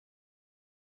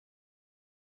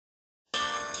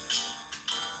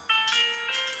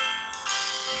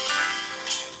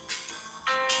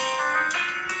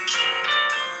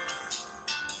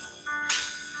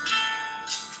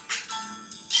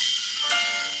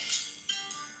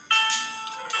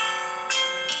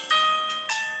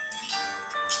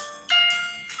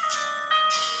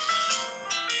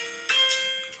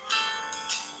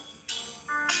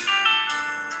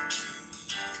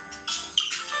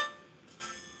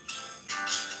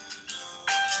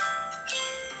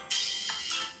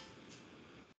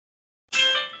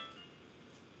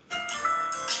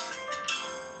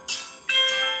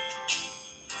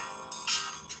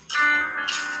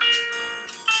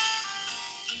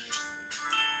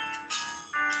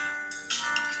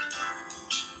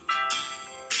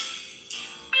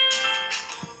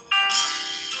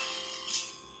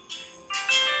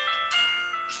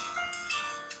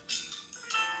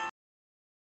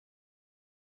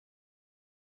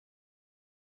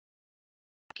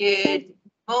Good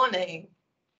morning.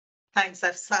 Thanks,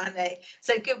 Afsane.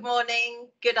 So good morning,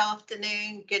 good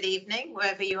afternoon, good evening,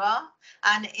 wherever you are.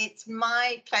 And it's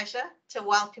my pleasure to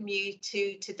welcome you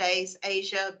to today's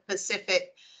Asia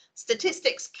Pacific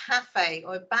Statistics Cafe.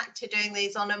 We're back to doing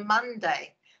these on a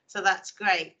Monday, so that's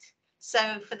great.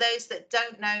 So for those that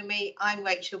don't know me, I'm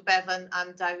Rachel Bevan.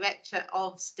 I'm Director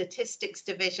of Statistics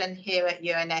Division here at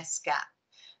ESCAP.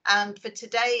 And for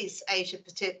today's Asia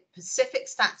Pacific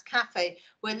Stats Cafe,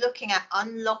 we're looking at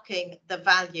unlocking the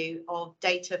value of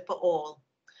data for all.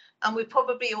 And we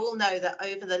probably all know that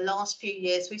over the last few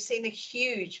years, we've seen a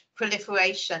huge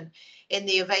proliferation in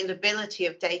the availability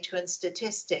of data and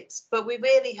statistics, but we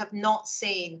really have not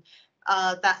seen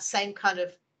that same kind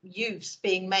of use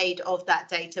being made of that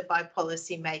data by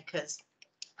policymakers.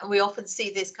 And we often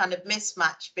see this kind of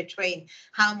mismatch between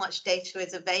how much data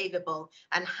is available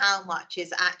and how much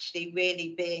is actually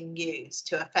really being used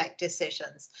to affect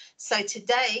decisions. So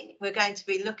today we're going to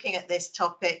be looking at this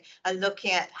topic and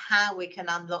looking at how we can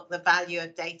unlock the value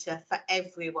of data for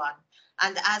everyone.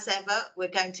 And as ever, we're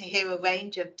going to hear a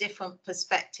range of different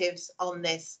perspectives on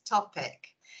this topic.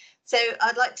 So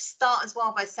I'd like to start as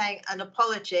well by saying an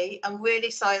apology. I'm really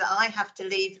sorry that I have to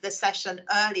leave the session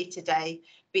early today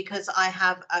because I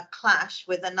have a clash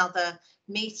with another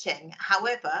meeting.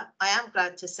 However, I am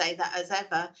glad to say that as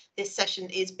ever, this session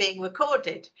is being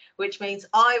recorded, which means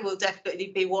I will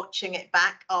definitely be watching it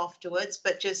back afterwards,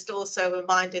 but just also a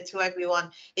reminder to everyone,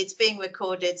 it's being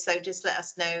recorded, so just let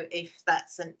us know if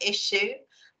that's an issue.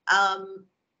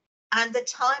 And the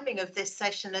timing of this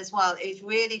session as well is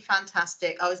really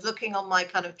fantastic. I was looking on my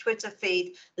kind of Twitter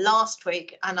feed last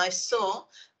week and I saw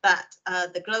that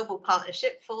the Global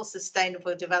Partnership for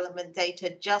Sustainable Development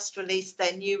Data just released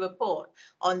their new report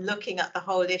on looking at the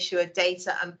whole issue of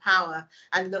data and power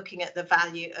and looking at the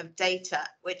value of data,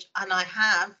 and I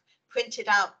have printed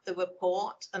out the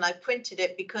report, and I printed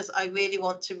it because I really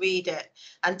want to read it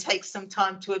and take some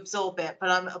time to absorb it. But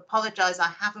I apologize, I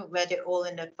haven't read it all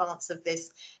in advance of this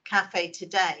cafe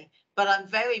today. But I'm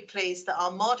very pleased that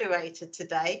our moderator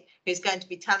today, who's going to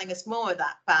be telling us more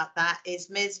about that, is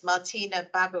Ms. Martina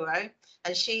Barbero,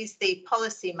 and she's the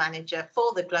policy manager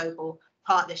for the Global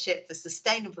Partnership for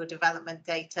Sustainable Development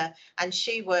Data, and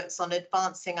she works on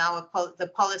advancing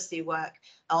the policy work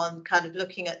on kind of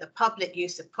looking at the public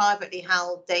use of privately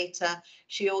held data.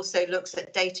 She also looks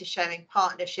at data sharing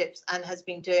partnerships and has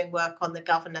been doing work on the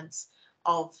governance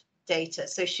of data.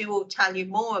 So she will tell you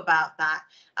more about that.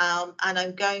 And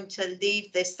I'm going to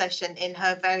leave this session in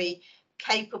her very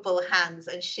capable hands,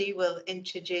 and she will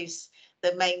introduce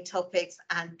the main topics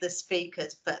and the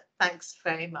speakers. But thanks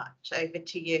very much. Over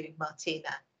to you,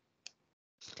 Martina.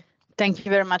 Thank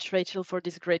you very much, Rachel, for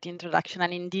this great introduction.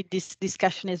 And indeed, this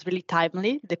discussion is really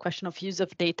timely. The question of use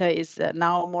of data is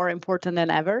now more important than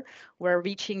ever. We're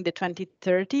reaching the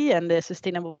 2030 and the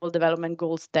Sustainable Development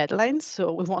Goals deadlines.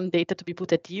 So we want data to be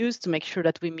put at use to make sure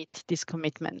that we meet these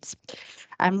commitments.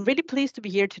 I'm really pleased to be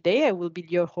here today. I will be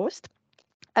your host.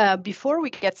 Before we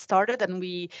get started and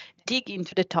we dig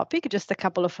into the topic, just a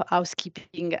couple of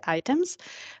housekeeping items.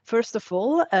 First of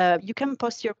all, you can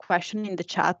post your question in the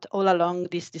chat all along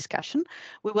this discussion.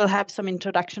 We will have some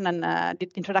introduction and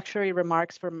introductory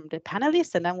remarks from the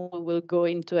panelists, and then we will go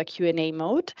into a Q&A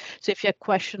mode. So if you have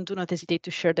questions, do not hesitate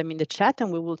to share them in the chat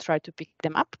and we will try to pick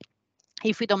them up.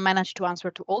 If we don't manage to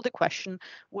answer to all the questions,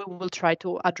 we will try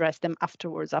to address them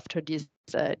afterwards, after this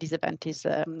event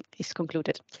is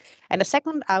concluded. And the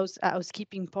second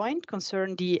housekeeping point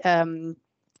concerns the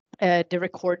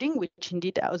recording, which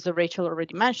indeed, as Rachel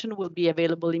already mentioned, will be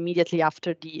available immediately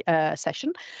after the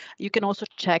session. You can also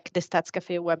check the Stats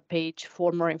Café webpage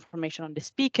for more information on the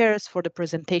speakers, for the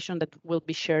presentation that will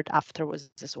be shared afterwards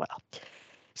as well.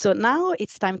 So now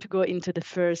it's time to go into the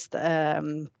first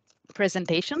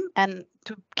presentation, and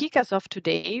to kick us off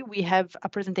today, we have a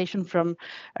presentation from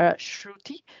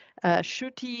Shruti.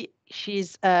 Shruti, she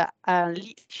leads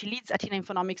Athena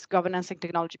Infonomics governance and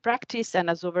technology practice and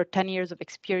has over 10 years of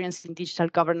experience in digital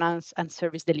governance and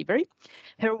service delivery.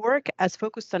 Her work has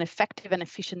focused on effective and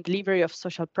efficient delivery of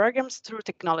social programs through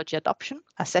technology adoption,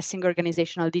 assessing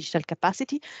organizational digital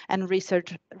capacity, and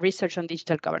research on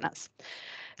digital governance.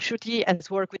 Shruti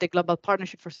has worked with the Global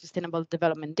Partnership for Sustainable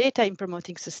Development Data in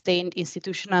promoting sustained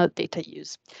institutional data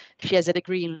use. She has a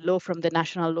degree in law from the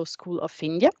National Law School of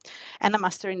India and a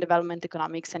master in development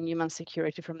economics and human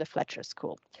security from the Fletcher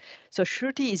School. So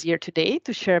Shruti is here today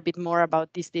to share a bit more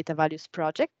about this data values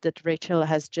project that Rachel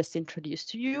has just introduced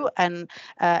to you, and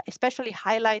especially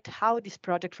highlight how this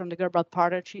project from the Global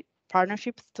Partnership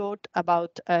partnerships thought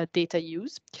about data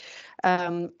use,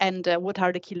 and what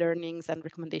are the key learnings and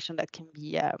recommendations that can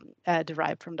be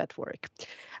derived from that work.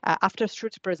 After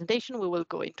Shrut's presentation, we will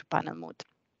go into panel mode.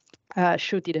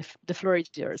 Shruti, the floor is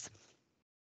yours.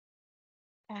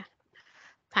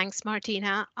 Thanks,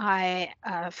 Martina,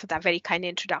 for that very kind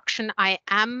introduction. I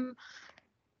am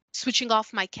switching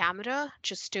off my camera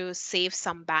just to save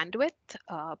some bandwidth,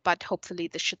 but hopefully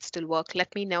this should still work.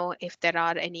 Let me know if there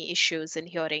are any issues in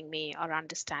hearing me or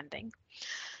understanding.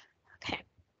 Okay.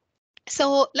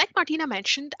 So like Martina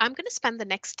mentioned, I'm going to spend the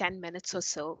next 10 minutes or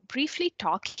so briefly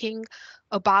talking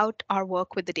about our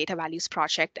work with the Data Values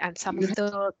Project and some of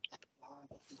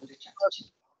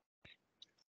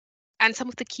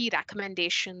the key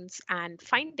recommendations and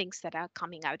findings that are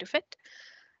coming out of it.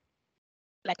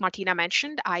 Like Martina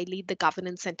mentioned, I lead the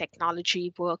governance and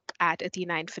technology work at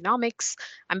Athena Infonomics.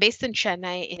 I'm based in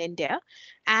Chennai in India.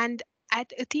 And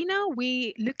at Athena,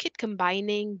 we look at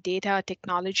combining data,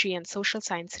 technology, and social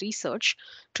science research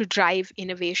to drive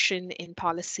innovation in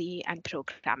policy and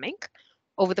programming.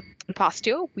 Over the past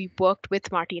year, we worked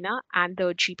with Martina and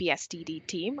the GPSTD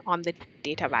team on the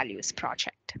Data Values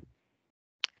Project.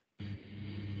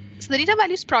 So the Data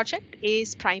Values Project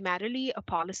is primarily a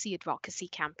policy advocacy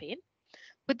campaign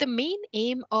with the main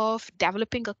aim of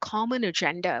developing a common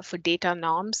agenda for data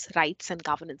norms, rights, and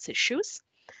governance issues,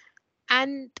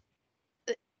 and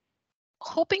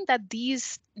hoping that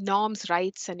these norms,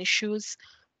 rights, and issues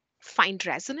find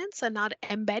resonance and are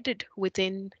embedded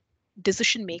within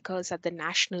decision makers at the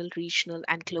national, regional,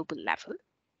 and global level.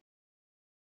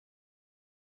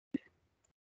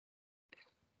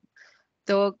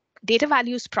 The Data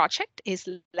Values Project is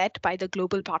led by the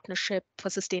Global Partnership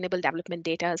for Sustainable Development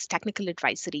Data's Technical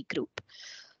Advisory Group.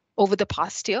 Over the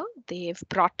past year, they've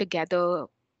brought together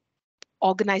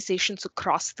organizations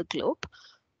across the globe.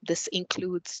 This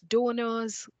includes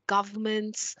donors,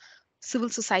 governments, civil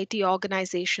society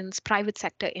organizations, private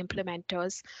sector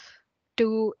implementers,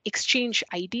 to exchange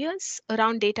ideas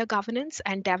around data governance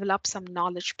and develop some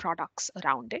knowledge products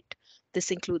around it. This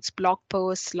includes blog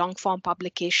posts, long form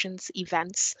publications,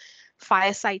 events,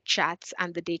 fireside chats,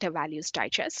 and the Data Values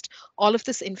Digest. All of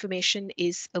this information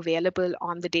is available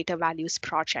on the Data Values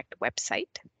Project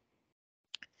website.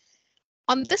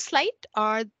 On this slide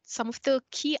are some of the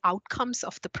key outcomes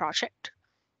of the project.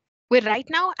 We're right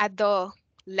now at the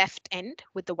left end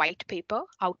with the white paper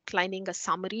outlining a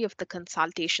summary of the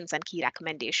consultations and key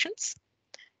recommendations.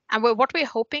 And what we're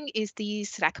hoping is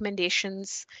these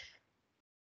recommendations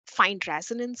find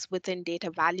resonance within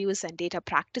data values and data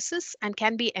practices and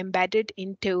can be embedded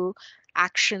into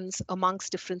actions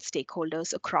amongst different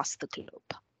stakeholders across the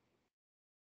globe.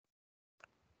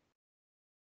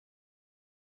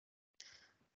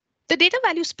 The Data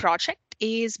Values Project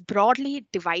is broadly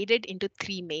divided into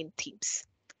three main themes: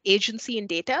 agency in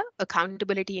data,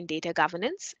 accountability in data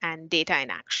governance, and data in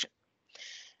action.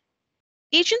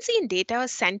 Agency in data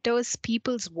centers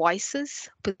people's voices,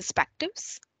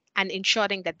 perspectives, and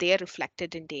ensuring that they are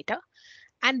reflected in data,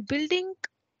 and building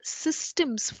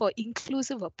systems for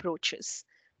inclusive approaches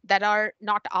that are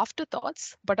not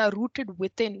afterthoughts, but are rooted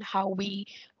within how we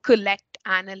collect,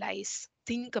 analyze,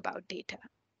 think about data.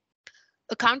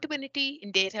 Accountability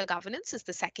in data governance is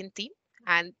the second theme,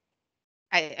 and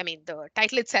I mean, the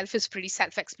title itself is pretty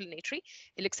self-explanatory.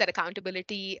 It looks at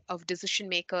accountability of decision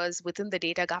makers within the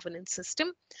data governance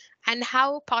system and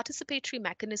how participatory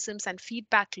mechanisms and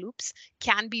feedback loops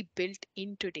can be built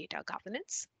into data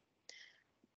governance.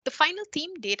 The final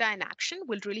theme, data in action,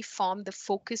 will really form the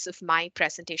focus of my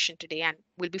presentation today, and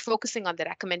we'll be focusing on the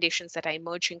recommendations that are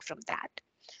emerging from that.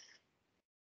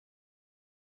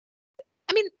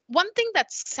 I mean, one thing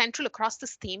that's central across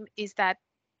this theme is that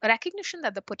a recognition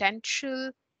that the potential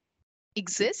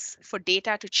exists for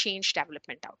data to change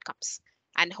development outcomes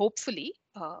and hopefully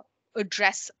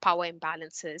address power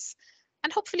imbalances,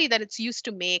 and hopefully that it's used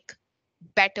to make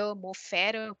better, more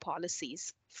fairer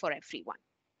policies for everyone.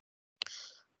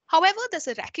 However, there's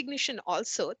a recognition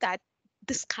also that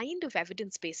this kind of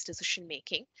evidence-based decision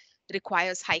making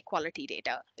requires high quality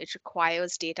data. It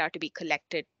requires data to be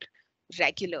collected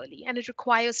regularly, and it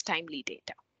requires timely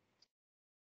data.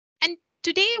 And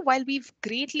today, while we've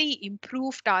greatly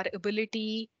improved our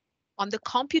ability on the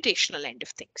computational end of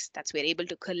things, that's we're able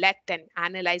to collect and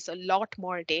analyze a lot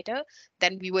more data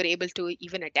than we were able to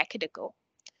even a decade ago,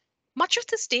 much of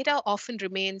this data often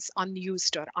remains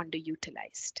unused or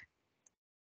underutilized.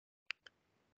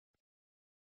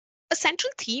 A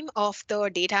central theme of the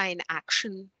data in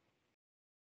action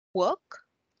work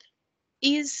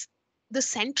is the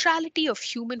centrality of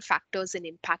human factors in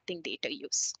impacting data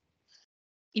use.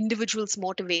 individuals'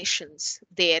 motivations,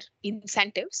 their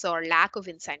incentives or lack of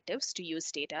incentives to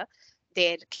use data,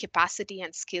 their capacity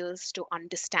and skills to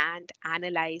understand,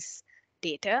 analyze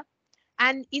data,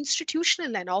 and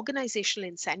institutional and organizational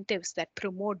incentives that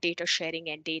promote data sharing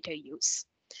and data use.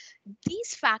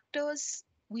 These factors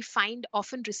we find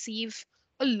often receive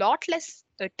a lot less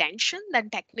attention than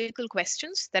technical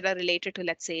questions that are related to,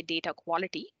 let's say, data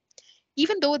quality,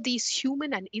 even though these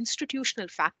human and institutional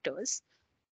factors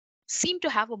seem to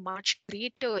have a much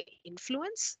greater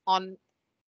influence on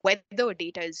whether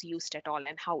data is used at all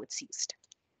and how it's used.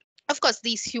 Of course,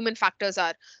 these human factors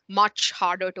are much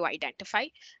harder to identify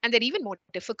and they're even more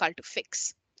difficult to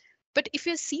fix. But if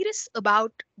you're serious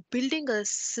about building a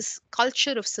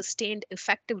culture of sustained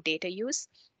effective data use,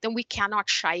 then we cannot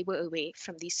shy away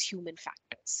from these human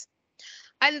factors.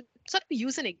 I'll sort of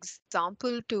use an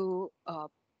example to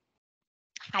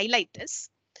highlight this.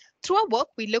 Through our work,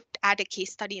 we looked at a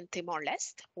case study in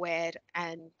Timor-Leste where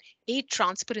an aid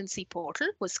transparency portal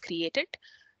was created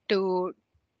to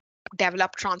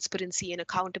develop transparency and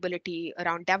accountability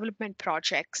around development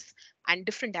projects and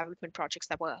different development projects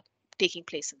that were taking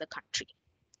place in the country.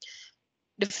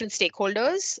 Different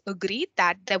stakeholders agreed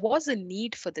that there was a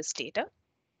need for this data,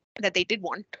 that they did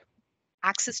want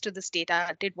access to this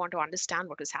data, did want to understand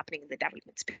what was happening in the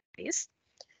development space.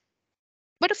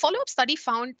 But a follow-up study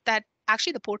found that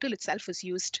actually the portal itself was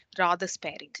used rather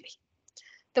sparingly.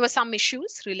 There were some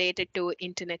issues related to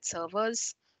internet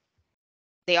servers.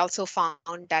 They also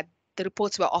found that the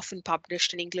reports were often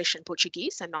published in English and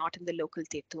Portuguese and not in the local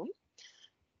Tetum.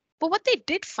 But what they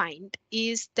did find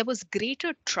is there was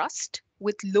greater trust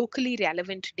with locally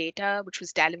relevant data, which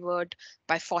was delivered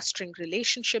by fostering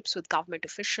relationships with government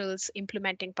officials,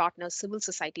 implementing partners, civil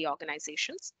society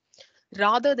organizations,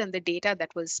 rather than the data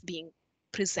that was being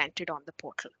presented on the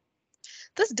portal.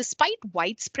 Thus, despite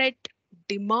widespread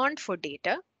demand for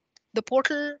data, the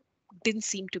portal didn't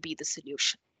seem to be the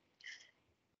solution.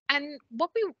 And what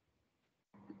we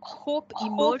hope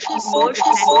emerges.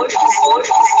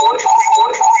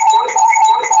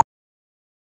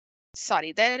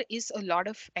 Sorry, there is a lot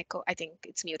of echo. I think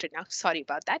it's muted now. Sorry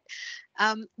about that.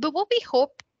 But what we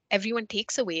hope everyone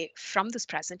takes away from this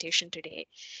presentation today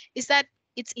is that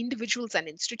it's individuals and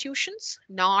institutions,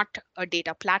 not a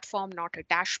data platform, not a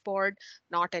dashboard,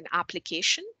 not an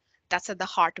application that's at the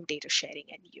heart of data sharing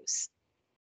and use.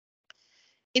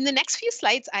 In the next few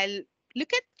slides, I'll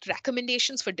look at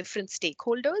recommendations for different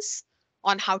stakeholders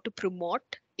on how to promote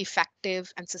effective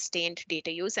and sustained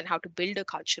data use and how to build a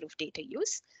culture of data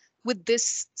use with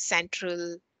this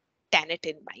central tenet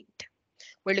in mind.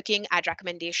 We're looking at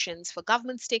recommendations for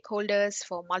government stakeholders,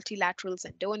 for multilaterals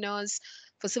and donors,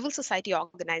 for civil society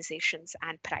organizations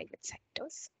and private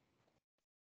sectors.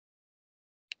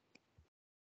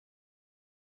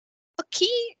 A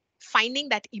key finding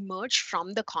that emerged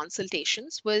from the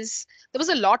consultations was there was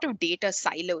a lot of data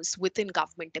silos within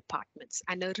government departments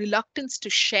and a reluctance to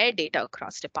share data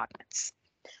across departments.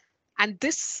 And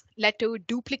this led to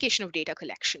duplication of data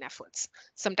collection efforts.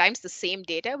 Sometimes the same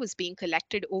data was being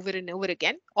collected over and over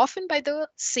again, often by the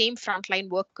same frontline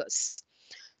workers.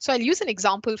 So I'll use an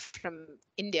example from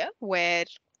India where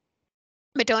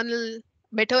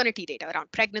maternity data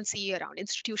around pregnancy, around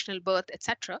institutional birth,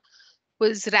 etc.,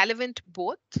 was relevant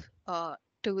both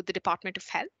to the Department of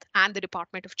Health and the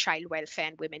Department of Child Welfare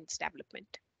and Women's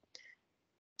Development.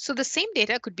 So the same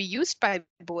data could be used by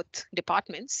both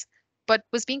departments, but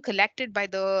was being collected by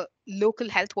the local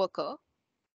health worker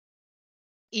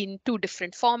in two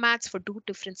different formats for two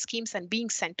different schemes and being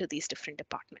sent to these different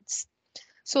departments.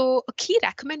 So a key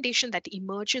recommendation that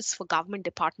emerges for government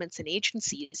departments and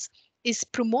agencies is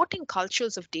promoting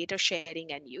cultures of data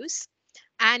sharing and use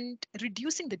and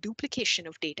reducing the duplication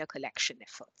of data collection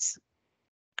efforts.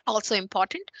 Also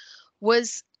important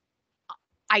was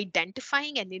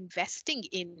identifying and investing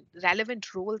in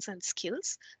relevant roles and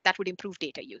skills that would improve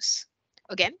data use.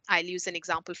 Again, I'll use an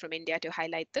example from India to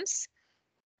highlight this.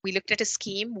 We looked at a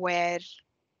scheme where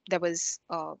there was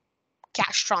a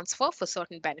cash transfer for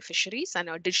certain beneficiaries and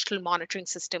a digital monitoring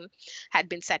system had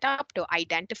been set up to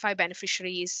identify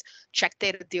beneficiaries, check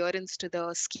their adherence to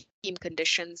the scheme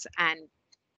conditions, and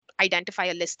identify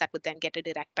a list that would then get a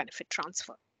direct benefit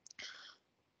transfer.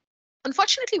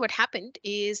 Unfortunately, what happened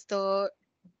is the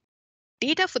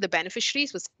data for the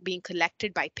beneficiaries was being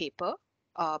collected by paper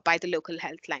by the local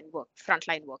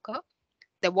frontline worker.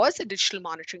 There was a digital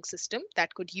monitoring system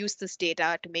that could use this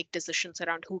data to make decisions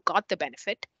around who got the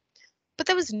benefit, but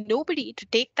there was nobody to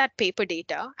take that paper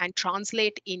data and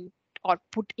translate in or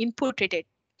input it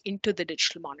into the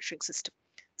digital monitoring system.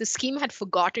 The scheme had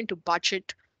forgotten to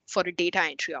budget for a data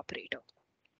entry operator.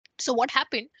 So what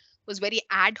happened was very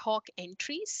ad hoc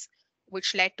entries,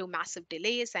 which led to massive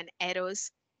delays and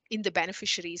errors in the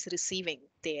beneficiaries receiving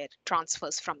their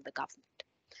transfers from the government.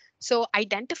 So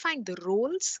identifying the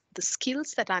roles, the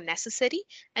skills that are necessary,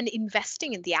 and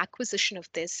investing in the acquisition of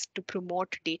this to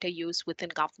promote data use within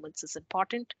governments is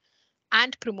important,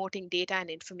 and promoting data and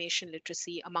information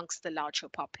literacy amongst the larger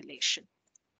population.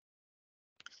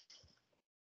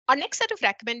 Our next set of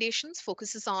recommendations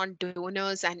focuses on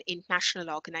donors and international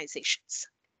organizations.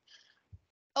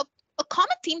 A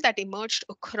common theme that emerged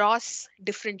across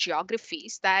different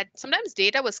geographies that sometimes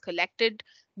data was collected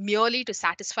merely to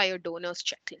satisfy a donor's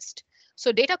checklist.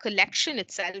 So data collection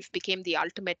itself became the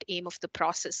ultimate aim of the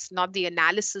process, not the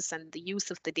analysis and the use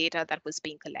of the data that was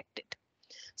being collected.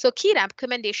 So a key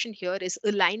recommendation here is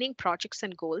aligning projects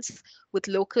and goals with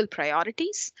local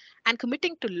priorities and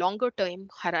committing to longer term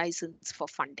horizons for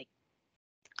funding.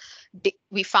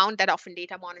 We found that often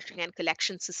data monitoring and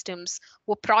collection systems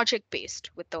were project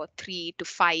based with a 3 to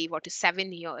 5 or to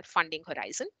 7 year funding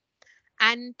horizon.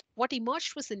 And what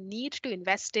emerged was a need to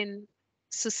invest in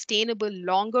sustainable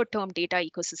longer term data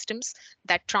ecosystems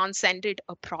that transcended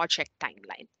a project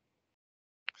timeline.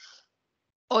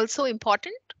 Also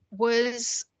important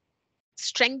was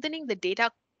strengthening the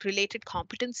data related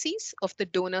competencies of the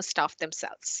donor staff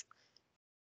themselves.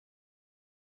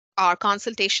 Our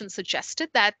consultation suggested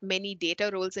that many data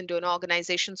roles in donor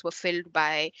organizations were filled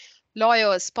by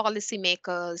lawyers,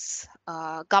 policymakers,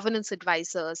 governance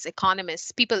advisors,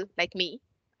 economists, people like me,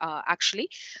 actually,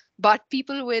 but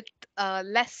people with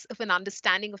less of an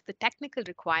understanding of the technical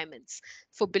requirements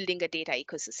for building a data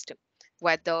ecosystem,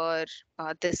 whether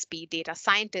this be data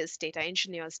scientists, data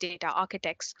engineers, data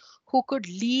architects, who could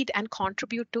lead and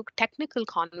contribute to technical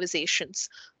conversations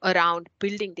around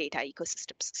building data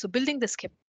ecosystems. So building this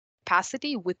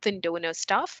capacity within donor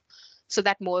staff so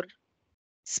that more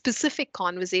specific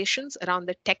conversations around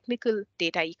the technical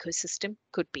data ecosystem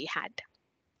could be had.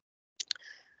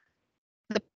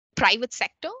 The private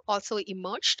sector also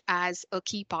emerged as a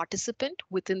key participant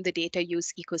within the data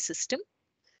use ecosystem.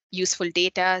 Useful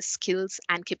data, skills,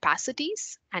 and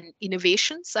capacities and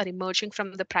innovations are emerging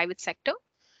from the private sector.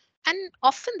 And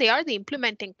often they are the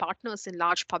implementing partners in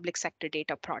large public sector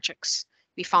data projects.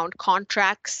 We found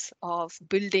contracts of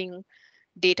building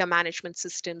data management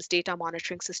systems, data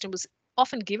monitoring systems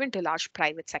often given to large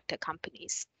private sector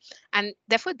companies. And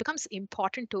therefore, it becomes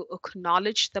important to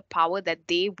acknowledge the power that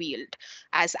they wield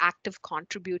as active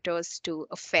contributors to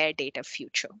a fair data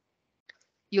future.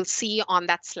 You'll see on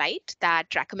that slide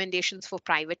that recommendations for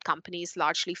private companies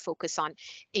largely focus on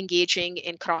engaging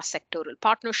in cross-sectoral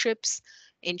partnerships,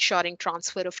 ensuring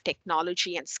transfer of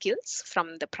technology and skills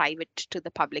from the private to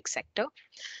the public sector,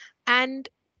 and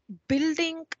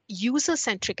building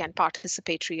user-centric and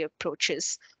participatory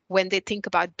approaches when they think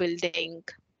about building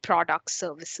products,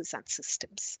 services, and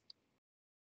systems.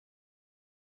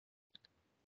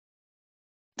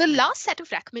 The last set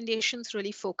of recommendations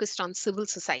really focused on civil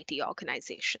society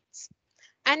organizations.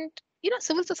 And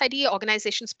civil society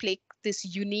organizations play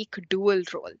this unique dual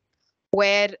role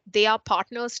where they are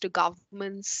partners to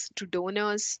governments, to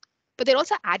donors, but they're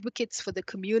also advocates for the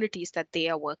communities that they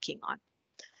are working on.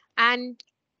 And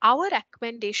our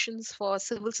recommendations for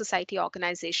civil society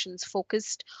organizations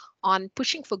focused on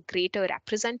pushing for greater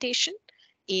representation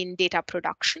in data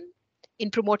production,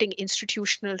 in promoting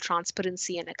institutional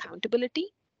transparency and accountability,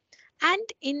 and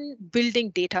in building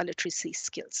data literacy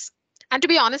skills. And to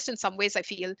be honest, in some ways, I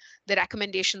feel the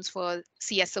recommendations for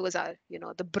CSOs are,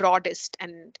 the broadest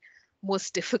and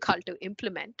most difficult to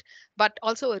implement, but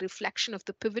also a reflection of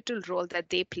the pivotal role that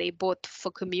they play both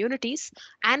for communities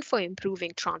and for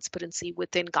improving transparency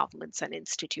within governments and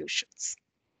institutions.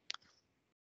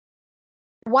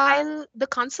 While the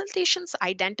consultations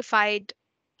identified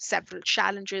several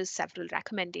challenges, several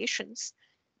recommendations,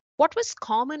 what was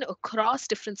common across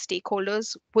different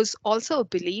stakeholders was also a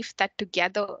belief that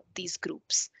together these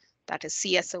groups, that is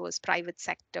CSOs, private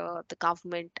sector, the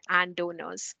government, and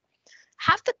donors,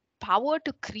 have the power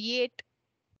to create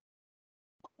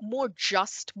more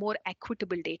just, more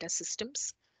equitable data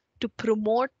systems, to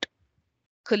promote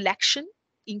collection,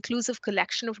 inclusive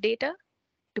collection of data,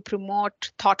 to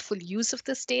promote thoughtful use of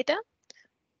this data,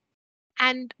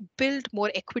 and build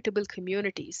more equitable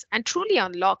communities and truly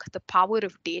unlock the power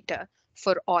of data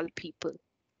for all people.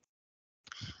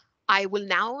 I will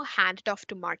now hand it off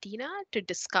to Martina to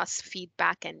discuss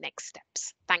feedback and next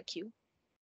steps. Thank you.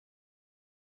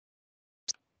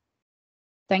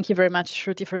 Thank you very much,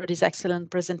 Shruti, for this excellent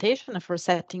presentation and for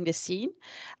setting the scene.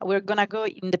 We're going to go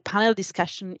in the panel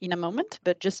discussion in a moment,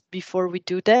 but just before we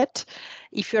do that,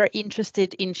 if you're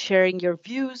interested in sharing your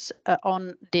views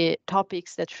on the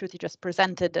topics that Shruti just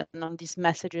presented and on these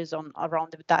messages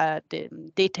around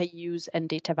the data use and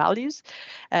data values,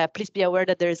 please be aware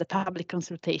that there is a public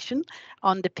consultation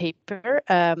on the paper,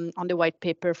 on the white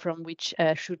paper from which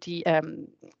Shruti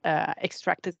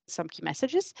extracted some key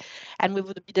messages, and we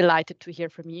would be delighted to hear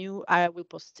from you. I will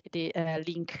post the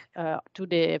link to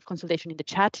the consultation in the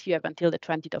chat. You have until the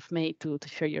 20th of May to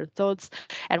share your thoughts,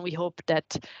 and we hope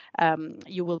that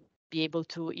you will be able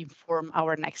to inform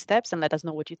our next steps and let us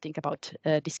know what you think about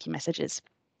these key messages.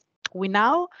 We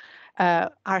now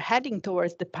are heading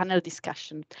towards the panel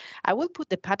discussion. I will put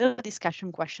the panel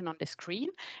discussion question on the screen,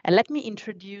 and let me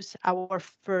introduce our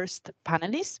first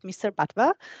panelist, Mr.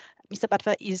 Batwa. Mr.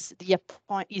 Batwa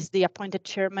is the appointed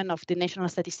chairman of the National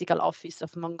Statistical Office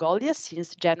of Mongolia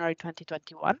since January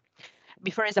 2021.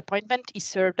 Before his appointment, he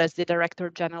served as the Director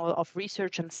General of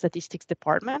Research and Statistics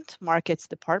Department, Markets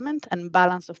Department, and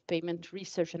Balance of Payment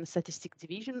Research and Statistics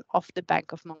Division of the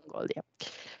Bank of Mongolia.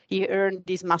 He earned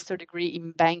his master's degree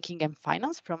in Banking and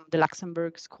Finance from the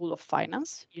Luxembourg School of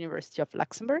Finance, University of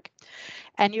Luxembourg.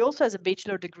 And he also has a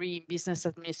bachelor's degree in Business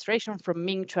Administration from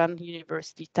Mingchuan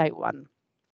University, Taiwan.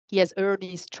 He has earned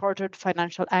his Chartered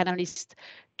Financial Analyst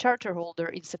charter holder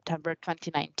in September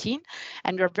 2019,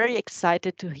 and we're very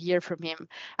excited to hear from him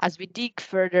as we dig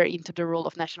further into the role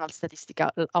of national statistical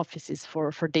offices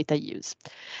for data use.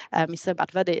 Mr.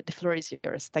 Batwa, the floor is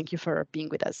yours. Thank you for being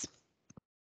with us.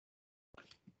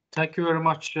 Thank you very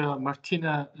much,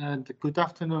 Martina, and good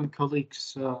afternoon,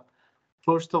 colleagues.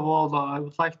 First of all, I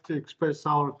would like to express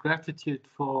our gratitude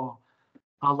for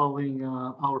allowing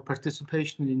our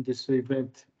participation in this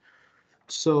event.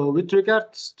 So with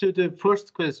regards to the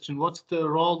first question, what's the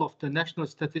role of the National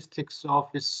Statistics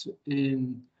Office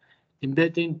in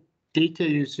embedding data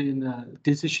use in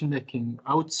decision making?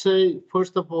 I would say,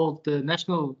 first of all, the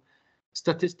National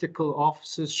Statistical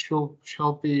Offices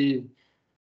shall be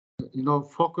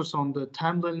focus on the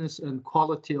timeliness and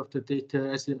quality of the data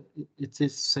as it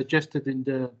is suggested in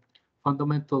the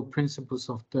fundamental principles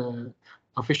of the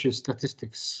official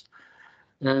statistics,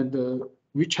 and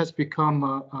which has become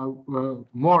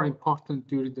more important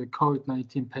during the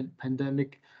COVID-19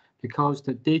 pandemic, because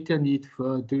the data need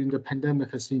during the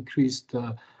pandemic has increased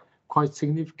quite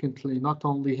significantly, not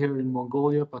only here in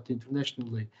Mongolia, but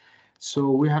internationally.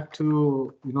 So we have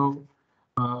to,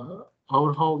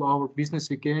 overhaul our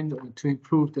business again to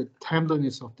improve the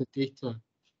timeliness of the data,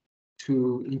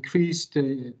 to increase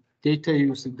the data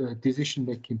use in the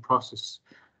decision-making process.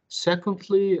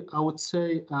 Secondly, I would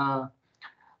say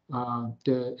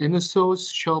the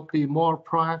NSOs shall be more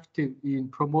proactive in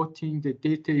promoting the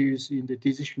data use in the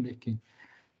decision-making.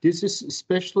 This is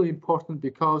especially important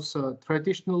because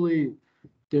traditionally,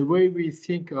 the way we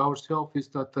think ourselves is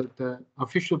that the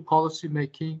official policy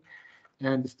making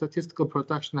and statistical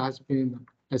production has been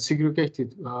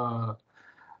segregated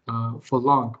for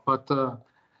long. But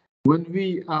when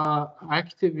we are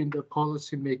active in the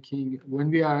policy making, when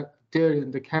we are there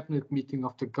in the cabinet meeting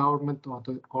of the government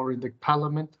or in the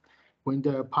parliament, when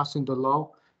they are passing the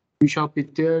law, we shall be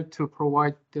there to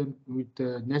provide them with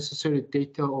the necessary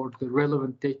data or the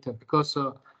relevant data, because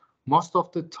most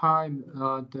of the time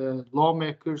the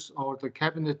lawmakers or the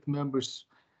cabinet members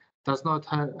does not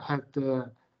have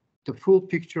the full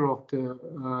picture of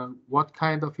the what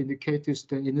kind of indicators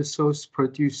the NSOs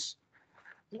produce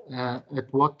at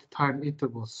what time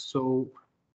intervals. So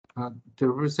the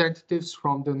representatives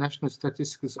from the National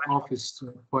Statistics Office,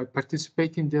 by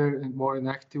participating there in more an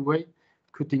active way,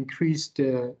 could increase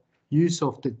the use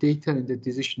of the data in the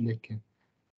decision making.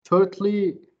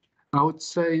 Thirdly, I would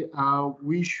say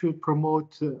we should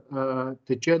promote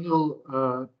the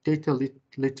general data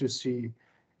literacy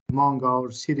among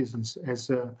our citizens, as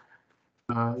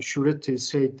Shruti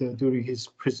said during his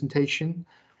presentation.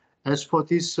 As for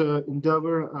this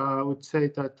endeavor, I would say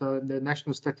that the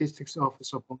National Statistics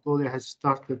Office of Mongolia has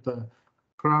started a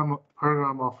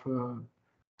program of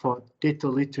for data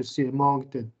literacy among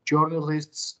the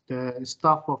journalists, the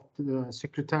staff of the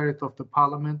Secretariat of the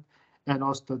Parliament, and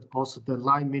also the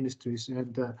line ministries.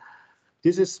 And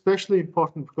this is especially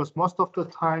important because most of the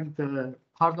time the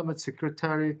Parliament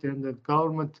Secretariat and the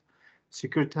Government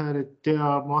Secretariat, they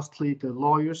are mostly the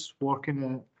lawyers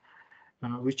working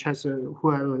which has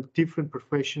who have a different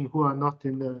profession, who are not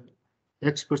in the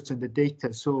experts in the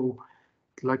data. So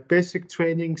like basic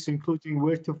trainings, including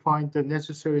where to find the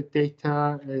necessary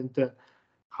data and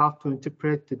how to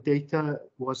interpret the data,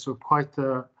 was quite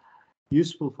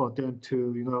useful for them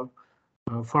to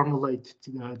formulate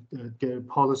their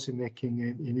policy making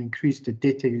and increase the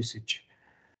data usage.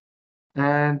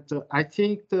 And I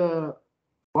think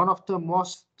one of the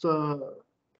most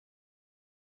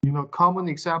common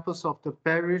examples of the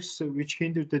barriers which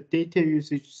hinder the data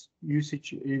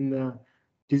usage in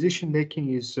decision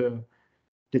making is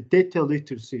the data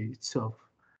literacy itself.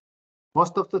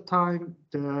 Most of the time,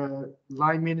 the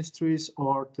line ministries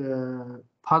or the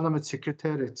parliament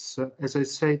secretariats, as I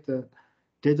said,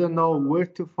 they don't know where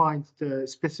to find the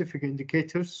specific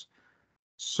indicators.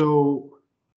 So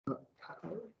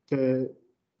the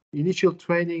initial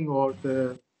training or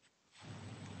the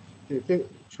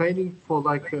training for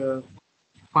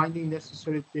finding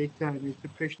necessary data and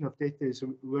interpretation of data is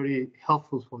very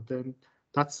helpful for them.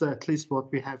 That's at least what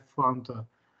we have found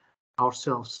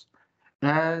ourselves.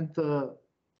 And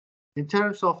in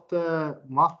terms of the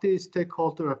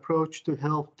multi-stakeholder approach to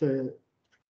help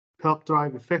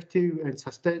drive effective and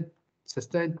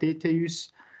sustained data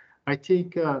use, I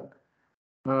think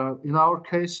in our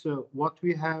case, what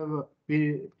we have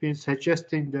been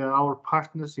suggesting our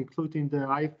partners, including the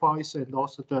IFIs and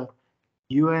also the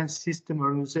UN system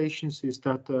organizations, is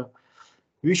that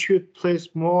we should place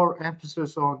more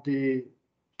emphasis on the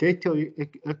data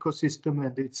ecosystem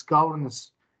and its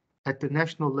governance at the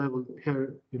national level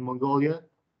here in Mongolia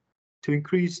to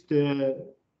increase the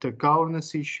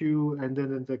governance issue and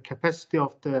then the capacity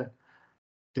of the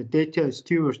data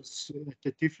stewards at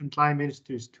the different line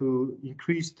ministries to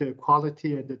increase the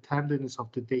quality and the timeliness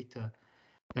of the data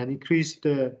and increase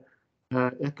the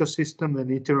ecosystem and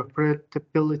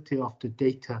interoperability of the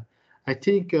data. I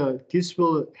think this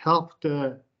will help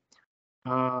the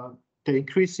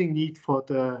increasing need for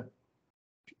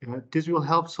this will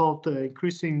help solve the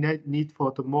increasing need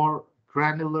for the more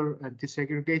granular and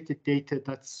disaggregated data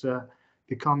that's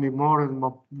becoming more and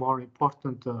more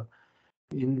important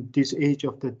in this age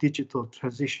of the digital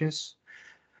transitions.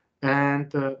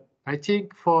 And I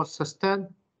think for sustained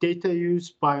data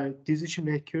use by decision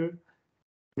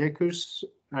makers,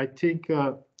 I think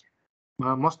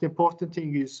most important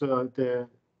thing is the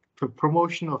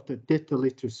promotion of the data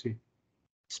literacy,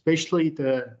 especially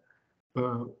the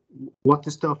what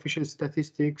is the official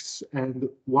statistics and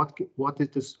what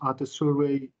are the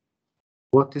survey,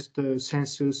 what is the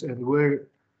census, and where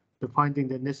the finding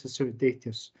the necessary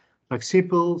data. Like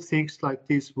simple things like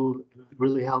this will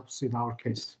really helps in our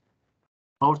case.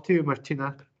 Over to you,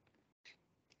 Martina.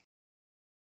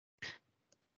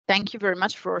 Thank you very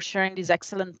much for sharing this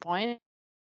excellent point.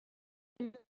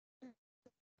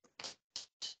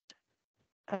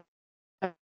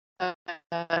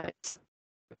 It's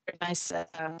very nice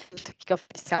to kick off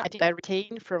this. I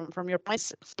retain from your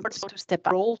points to step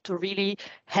role to really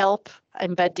help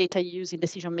embed data use in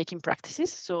decision-making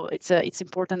practices. So it's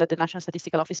important that the National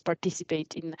Statistical Office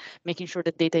participate in making sure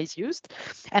that data is used,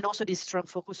 and also this strong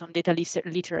focus on data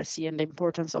literacy and the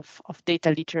importance of data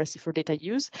literacy for data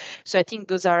use. So I think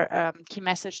those are key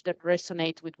messages that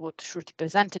resonate with what Shruti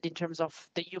presented in terms of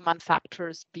the human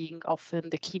factors being often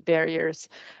the key barriers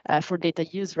for data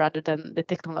use rather than the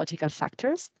technological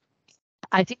factors.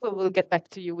 I think we will get back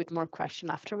to you with more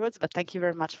questions afterwards, but thank you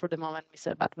very much for the moment,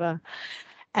 Mr. Batva.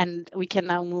 And we can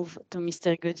now move to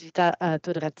Mr. Gojita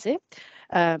Todradze.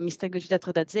 Mr. Gojita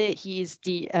Todradze, he is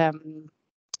the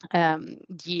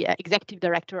Executive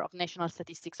Director of National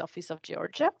Statistics Office of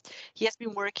Georgia. He has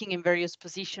been working in various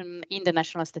positions in the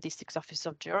National Statistics Office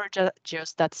of Georgia,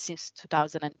 Geostat, since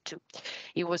 2002.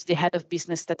 He was the head of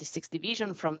Business Statistics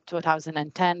Division from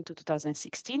 2010 to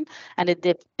 2016, and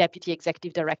the Deputy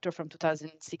Executive Director from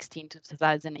 2016 to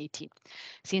 2018.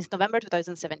 Since November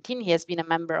 2017, he has been a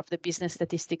member of the Business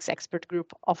Statistics Expert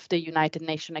Group of the United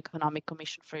Nations Economic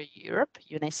Commission for Europe,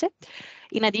 UNECE.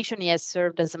 In addition, he has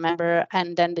served as a member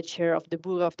and then the chair of the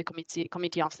Bureau of the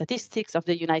Committee on Statistics of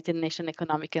the United Nations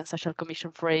Economic and Social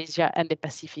Commission for Asia and the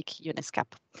Pacific, ESCAP,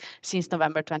 since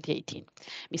November 2018.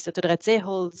 Mr. Todradze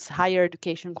holds higher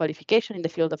education qualification in the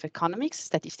field of economics,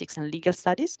 statistics, and legal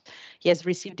studies. He has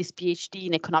received his PhD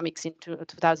in economics in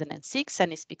 2006,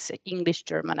 and he speaks English,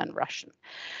 German, and Russian.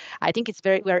 I think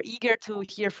we are eager to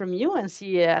hear from you and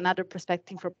see another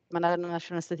perspective from another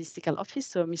National Statistical Office.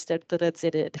 So, Mr.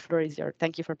 Todradze, the floor is yours.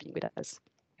 Thank you for being with us.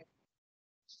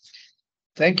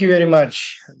 Thank you very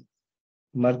much,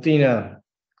 Martina.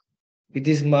 It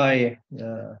is my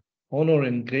honor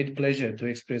and great pleasure to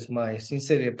express my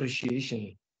sincere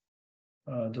appreciation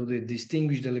to the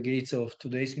distinguished delegates of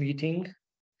today's meeting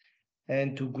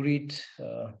and to greet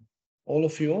all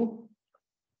of you.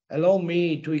 Allow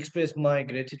me to express my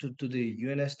gratitude to the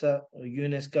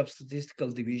UNESCAP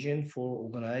Statistical Division for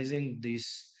organizing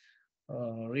this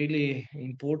really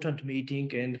important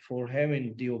meeting and for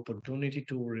having the opportunity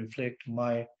to reflect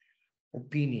my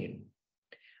opinion.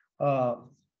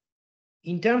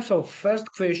 In terms of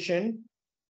first question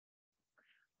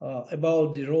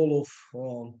about the role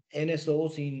of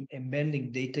NSOs in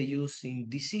embedding data use in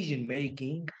decision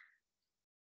making,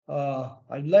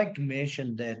 I'd like to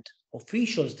mention that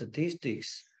official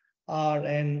statistics are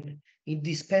an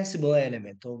indispensable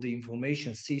element of the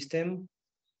information system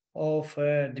of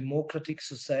a democratic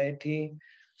society,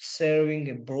 serving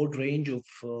a broad range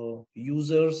of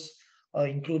users,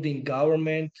 including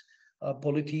government,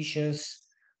 politicians,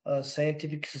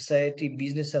 scientific society,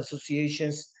 business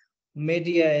associations,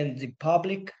 media, and the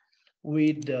public,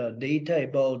 with data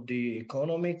about the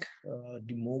economic,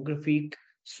 demographic,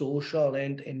 social,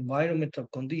 and environmental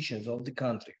conditions of the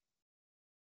country.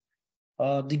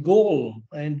 The goal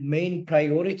and main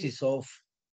priorities of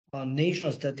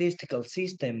national statistical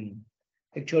system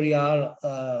actually are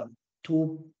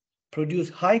to produce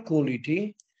high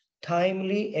quality,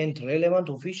 timely, and relevant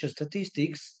official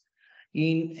statistics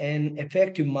in an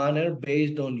effective manner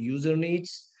based on user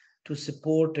needs, to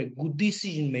support a good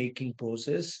decision making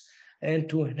process, and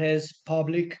to enhance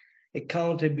public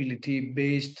accountability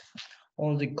based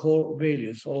on the core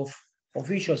values of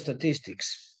official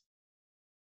statistics.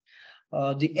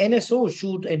 The NSO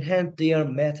should enhance their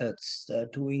methods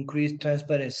to increase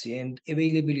transparency and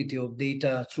availability of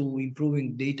data through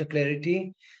improving data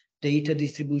clarity, data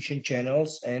distribution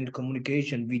channels, and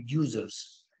communication with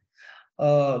users.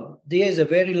 There is a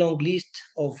very long list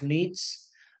of needs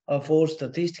for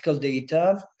statistical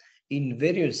data in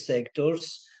various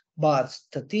sectors, but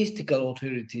statistical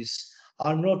authorities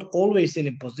are not always in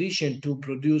a position to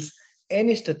produce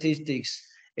any statistics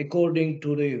according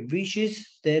to the wishes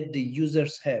that the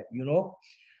users have.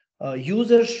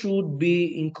 Users should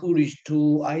be encouraged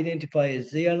to identify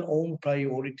their own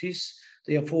priorities.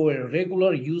 Therefore, a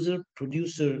regular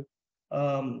user-producer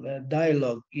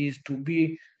dialogue is to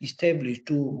be established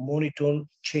to monitor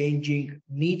changing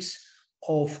needs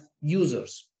of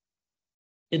users.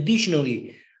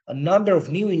 Additionally, a number of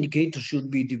new indicators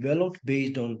should be developed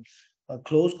based on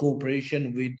close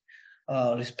cooperation with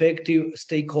respective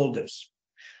stakeholders.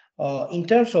 In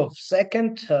terms of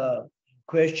second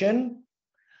question,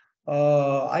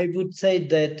 I would say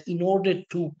that in order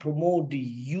to promote the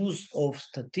use of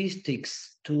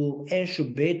statistics to ensure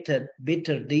better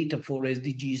data for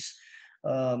SDGs,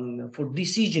 for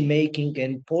decision making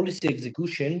and policy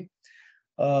execution,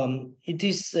 it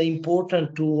is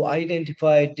important to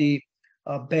identify the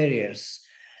barriers,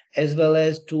 as well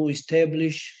as to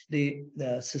establish the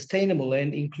sustainable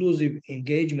and inclusive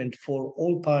engagement for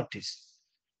all parties.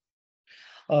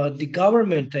 The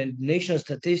government and national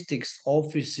statistics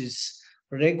offices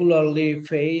regularly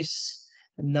face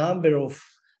a number of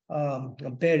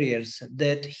barriers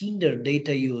that hinder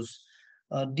data use.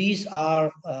 These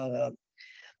are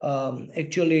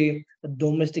actually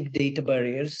domestic data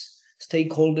barriers,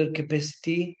 stakeholder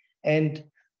capacity, and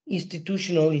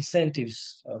institutional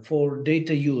incentives for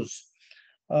data use.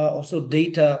 Also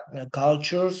data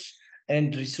cultures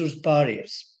and resource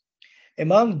barriers.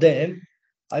 Among them,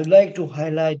 I would like to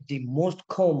highlight the most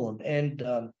common and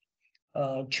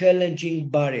challenging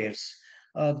barriers.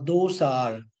 Those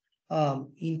are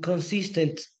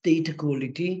inconsistent data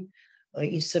quality,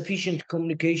 insufficient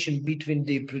communication between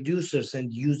the producers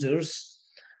and users,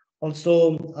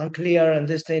 also unclear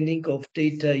understanding of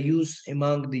data use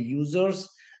among the users,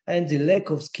 and the lack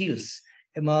of skills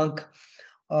among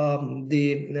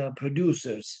the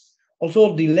producers.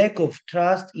 Also, the lack of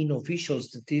trust in official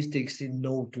statistics is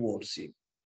noteworthy.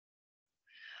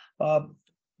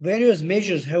 Various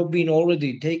measures have been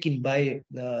already taken by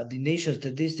the National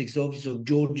Statistics Office of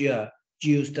Georgia,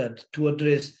 Geostat, to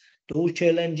address those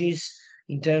challenges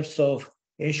in terms of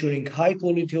ensuring high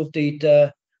quality of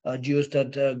data.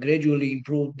 Geostat gradually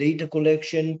improved data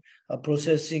collection,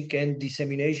 processing, and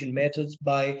dissemination methods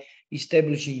by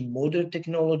establishing modern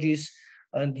technologies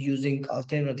and using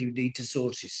alternative data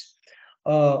sources.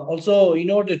 Also,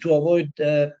 in order to avoid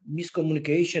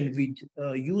miscommunication with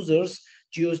users,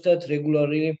 Geostat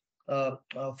regularly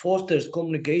fosters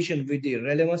communication with the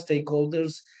relevant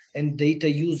stakeholders and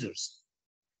data users.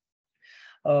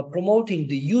 Promoting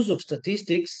the use of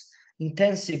statistics,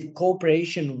 intensive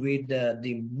cooperation with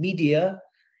the media,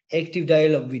 active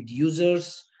dialogue with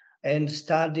users, and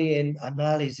study and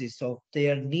analysis of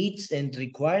their needs and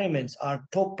requirements are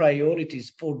top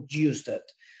priorities for Geostat.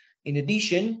 In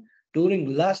addition,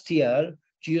 during last year,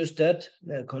 Geostat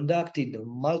conducted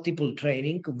multiple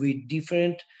training with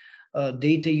different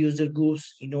data user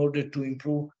groups in order to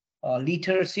improve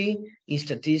literacy in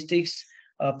statistics,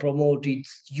 promote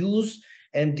its use,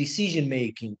 and decision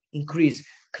making, increase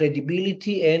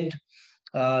credibility, and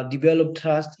develop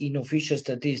trust in official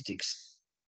statistics.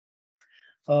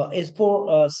 As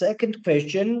for second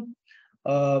question,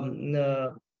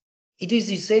 it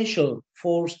is essential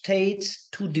for states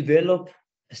to develop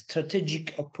a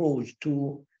strategic approach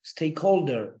to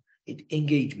stakeholder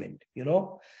engagement,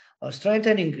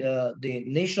 strengthening the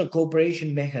national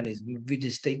cooperation mechanism with the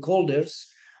stakeholders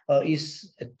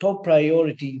is a top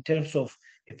priority in terms of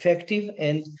effective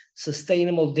and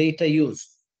sustainable data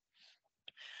use.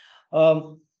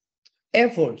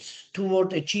 Efforts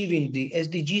toward achieving the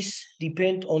SDGs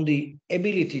depend on the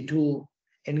ability to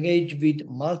engage with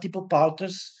multiple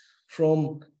partners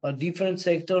from different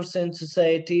sectors and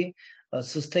society.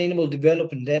 Sustainable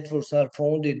development networks are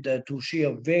founded to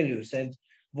share values and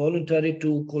voluntary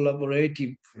to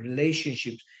collaborative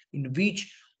relationships in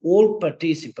which all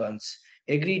participants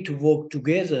agree to work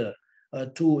together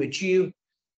to achieve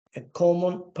a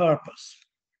common purpose.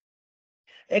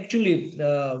 Actually,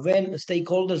 when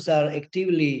stakeholders are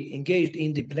actively engaged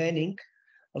in the planning,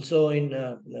 also in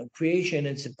creation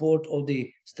and support of the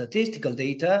statistical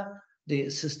data, the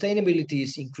sustainability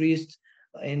is increased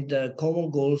and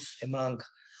common goals among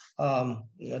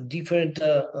different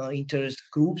interest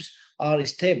groups are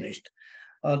established.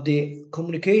 The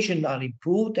communication are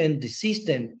improved and the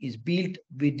system is built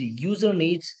with the user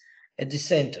needs at the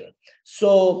center.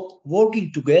 So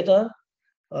working together,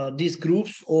 these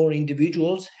groups or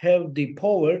individuals have the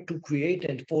power to create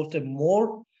and foster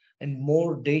more and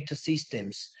more data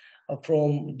systems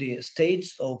from the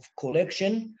states of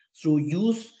collection through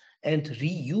use and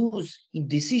reuse in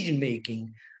decision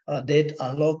making that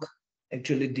unlock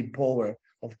actually the power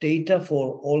of data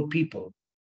for all people.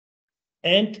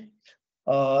 And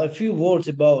a few words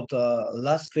about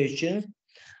last question.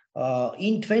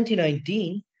 In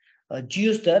 2019,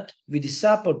 Geostat, with the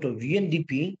support of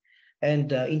UNDP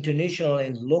and international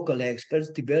and local experts,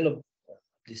 developed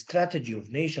the strategy of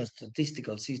national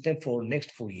statistical system for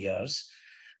next 4 years.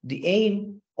 The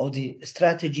aim of the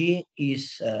strategy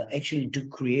is actually to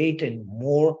create a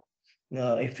more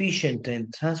efficient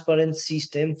and transparent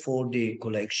system for the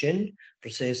collection,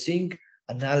 processing,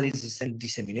 analysis, and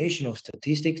dissemination of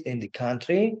statistics in the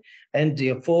country, and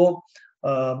therefore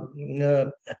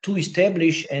to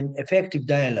establish an effective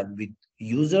dialogue with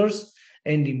users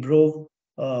and improve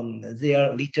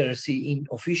their literacy in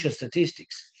official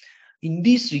statistics. In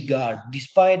this regard,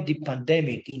 despite the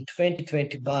pandemic in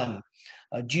 2021,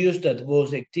 Geostat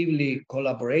was actively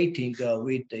collaborating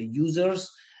with the users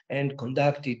and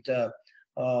conducted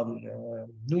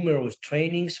numerous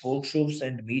trainings, workshops,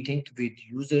 and meetings with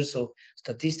users of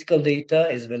statistical data,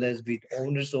 as well as with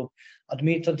owners of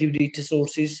administrative data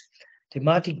sources.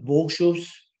 Thematic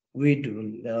workshops with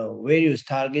various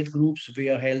target groups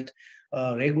were held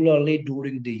regularly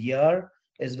during the year,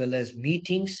 as well as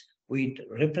meetings with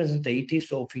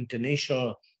representatives of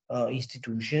international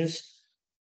institutions.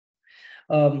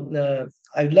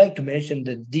 I would like to mention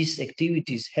that these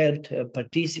activities helped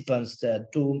participants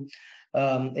to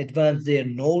advance their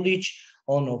knowledge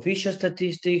on official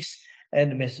statistics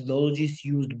and methodologies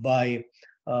used by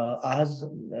us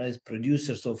as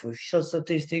producers of official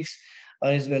statistics,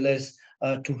 as well as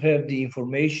to have the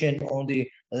information on the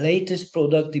latest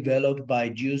product developed by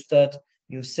Geostat,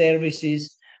 new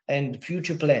services, and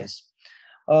future plans.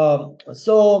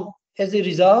 So as a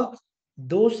result,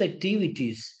 those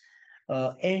activities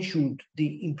ensured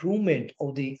the improvement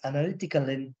of the analytical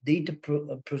and data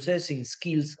processing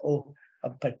skills of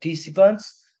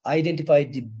participants,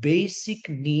 identified the basic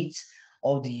needs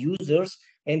of the users,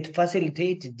 and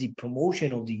facilitated the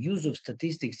promotion of the use of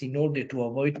statistics in order to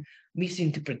avoid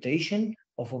misinterpretation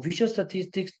of official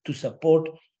statistics to support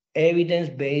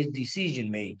evidence-based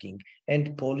decision-making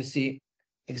and policy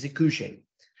execution.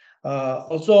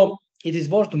 Also, it is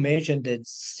worth to mention that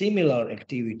similar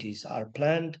activities are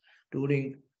planned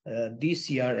during this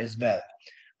year as well.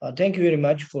 Thank you very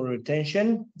much for your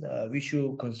attention. Wish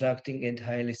you constructive and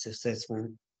highly successful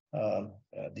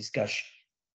discussion.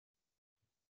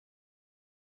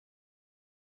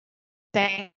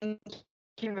 Thank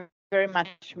you very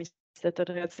much, Mr.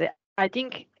 Torrese. I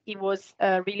think it was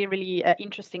really, really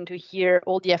interesting to hear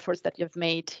all the efforts that you've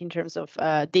made in terms of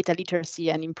data literacy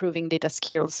and improving data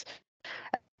skills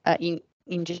in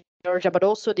Georgia, but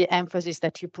also the emphasis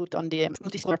that you put on the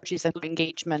multi-sources and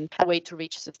engagement, a way to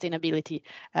reach sustainability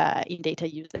in data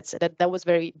use. That was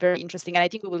very, very interesting. And I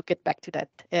think we will get back to that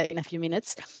in a few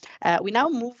minutes. We now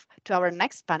move to our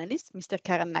next panelist, Mr.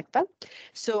 Karan Nagpal.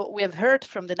 So we have heard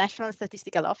from the National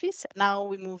Statistical Office. Now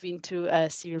we move into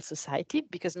civil society,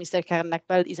 because Mr. Karan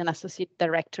Nagpal is an associate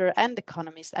director and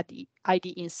economist at the ID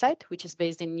Insight, which is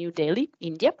based in New Delhi,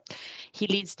 India. He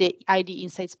leads the ID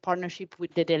Insights partnership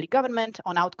with the Delhi government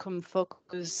on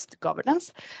outcome-focused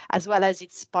governance, as well as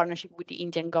its partnership with the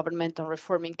Indian government on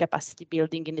reforming capacity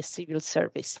building in the civil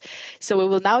service. So we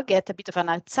will now get a bit of an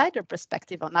outsider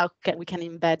perspective on how we can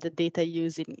embed the data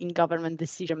use in government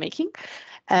decision making.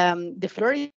 The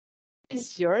floor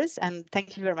is yours, and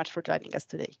thank you very much for joining us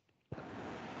today.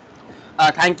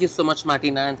 Thank you so much,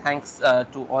 Martina, and thanks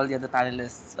to all the other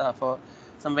panelists for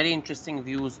some very interesting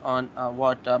views on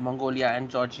what Mongolia and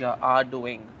Georgia are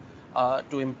doing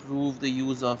to improve the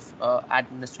use of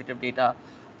administrative data.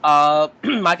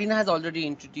 Martina has already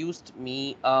introduced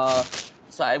me,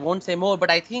 so I won't say more.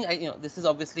 But I think this is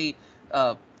obviously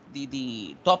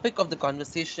the topic of the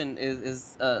conversation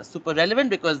is super relevant,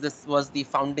 because this was the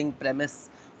founding premise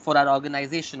for our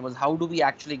organization, was how do we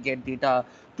actually get data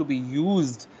to be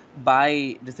used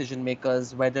by decision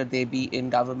makers, whether they be in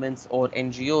governments or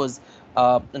NGOs.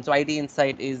 And so ID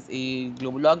Insight is a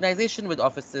global organization with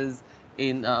offices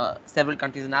in several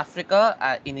countries in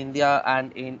Africa, in India,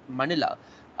 and in Manila.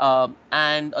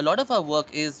 And a lot of our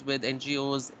work is with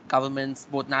NGOs, governments,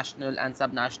 both national and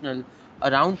subnational,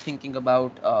 around thinking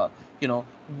about,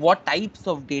 what types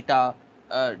of data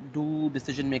do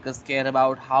decision makers care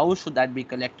about, how should that be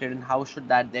collected, and how should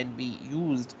that then be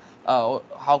used, or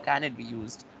how can it be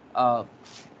used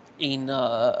in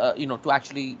to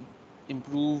actually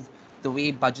improve the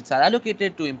way budgets are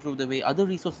allocated, to improve the way other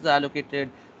resources are allocated,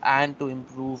 and to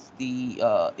improve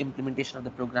the implementation of the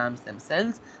programs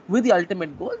themselves, with the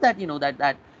ultimate goal that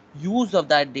that use of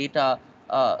that data,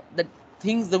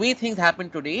 the way things happen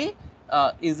today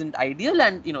isn't ideal,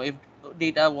 and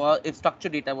if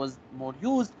structured data was more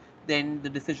used, then the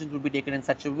decisions would be taken in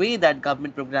such a way that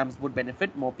government programs would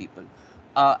benefit more people.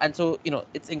 And so,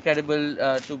 it's incredible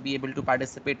to be able to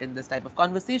participate in this type of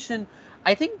conversation.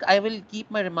 I think I will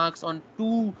keep my remarks on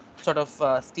two sort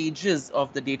of stages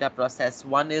of the data process.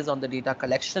 One is on the data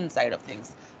collection side of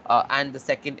things, and the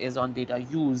second is on data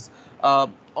use.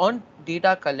 On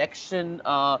data collection,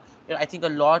 I think a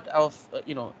lot of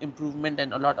improvement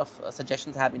and a lot of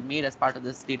suggestions have been made as part of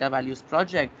this data values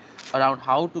project around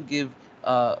how to give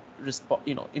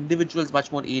individuals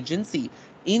much more agency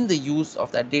in the use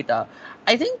of that data.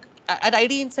 I think at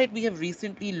ID Insight, we have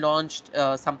recently launched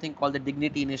something called the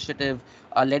Dignity Initiative,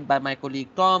 led by my colleague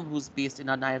Tom, who's based in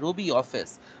our Nairobi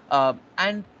office.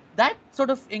 And that sort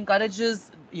of encourages,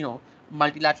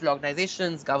 multilateral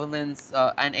organizations, governments,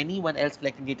 and anyone else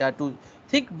collecting data to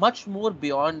think much more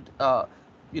beyond,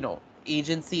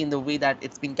 agency in the way that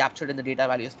it's been captured in the data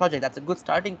values project. That's a good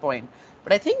starting point.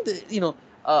 But I think,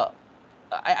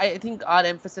 I think our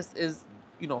emphasis is,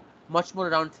 much more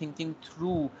around thinking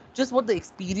through just what the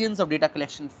experience of data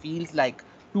collection feels like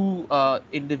to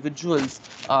individuals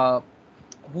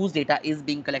whose data is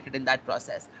being collected in that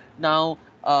process. Now,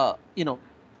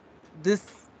 this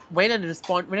when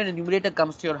an enumerator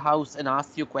comes to your house and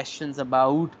asks you questions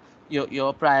about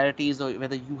your priorities, or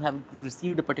whether you have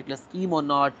received a particular scheme or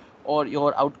not, or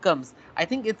your outcomes, I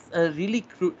think it's a really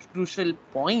crucial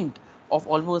point of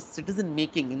almost citizen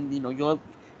making in your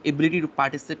ability to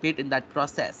participate in that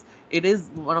process. It is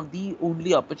one of the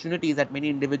only opportunities that many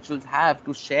individuals have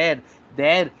to share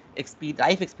their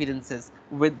life experiences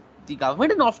with the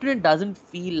government, and often it doesn't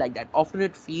feel like that. Often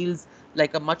it feels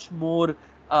like a much more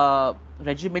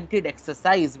regimented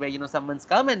exercise where someone's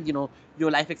come and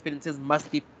your life experiences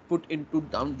must be put into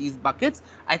down these buckets.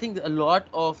 I think a lot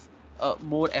of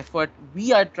more effort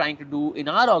we are trying to do in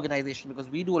our organization, because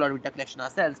we do a lot of data collection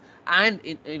ourselves and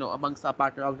amongst our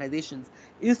partner organizations,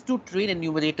 is to train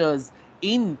enumerators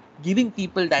in giving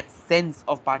people that sense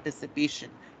of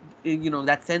participation,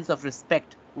 that sense of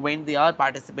respect when they are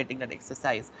participating in that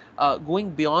exercise, going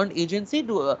beyond agency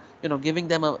to giving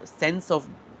them a sense of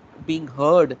being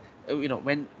heard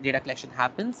when data collection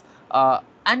happens.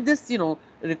 And this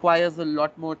requires a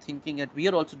lot more thinking that we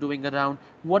are also doing around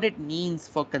what it means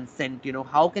for consent.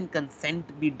 How can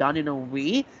consent be done in a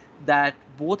way that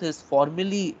both is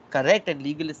formally correct and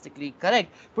legalistically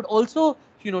correct, but also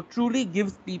truly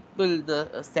gives people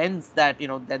the sense that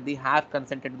that they have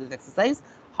consented to this exercise.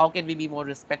 How can we be more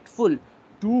respectful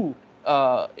to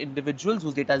individuals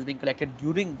whose data is being collected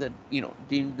during the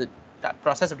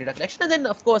process of data collection, and then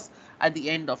of course at the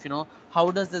end of,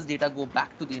 how does this data go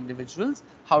back to the individuals?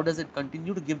 How does it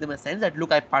continue to give them a sense that,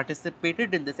 look, I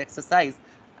participated in this exercise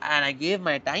and I gave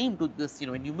my time to this,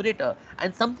 enumerator,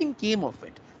 and something came of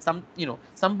it.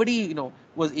 Somebody,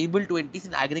 was able to, at least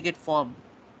in aggregate form,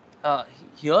 uh,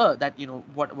 hear that,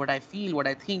 what I feel, what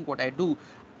I think, what I do,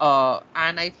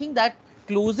 and I think that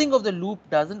closing of the loop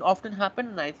doesn't often happen,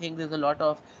 and I think there's a lot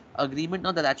of agreement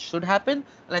now that that should happen,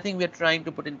 and I think we're trying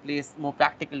to put in place more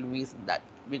practical ways in that,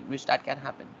 which that can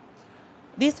happen.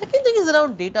 The second thing is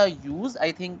around data use.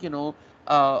 I think, uh,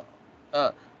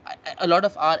 uh, a lot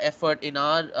of our effort in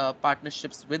our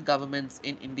partnerships with governments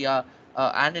in India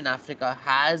and in Africa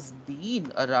has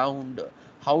been around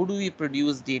how do we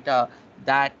produce data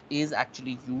that is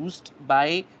actually used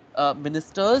by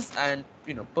ministers and,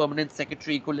 permanent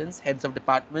secretary equivalents, heads of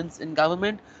departments in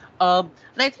government. And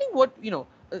I think what,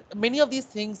 many of these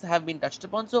things have been touched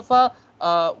upon so far.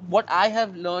 What I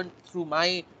have learned through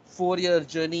my 4-year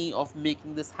journey of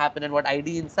making this happen, and what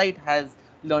ID Insight has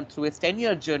learned through its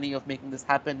 10-year journey of making this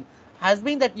happen, has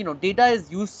been that, data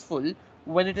is useful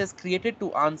when it is created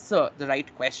to answer the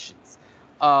right questions.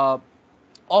 Uh,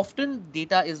 Often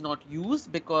data is not used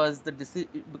because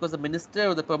the minister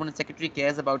or the permanent secretary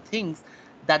cares about things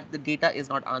that the data is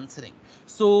not answering.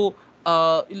 So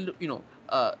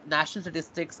national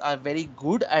statistics are very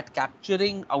good at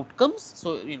capturing outcomes.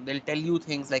 So they'll tell you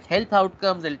things like health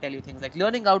outcomes, they'll tell you things like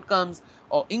learning outcomes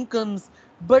or incomes,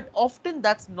 but often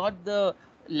that's not the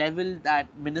level that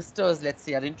ministers, let's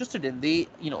say, are interested in. They,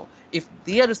 if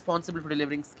they are responsible for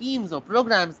delivering schemes or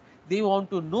programs, they want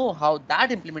to know how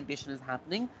that implementation is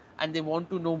happening, and they want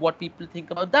to know what people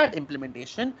think about that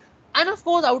implementation. And of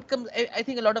course, outcomes, I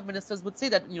think a lot of ministers would say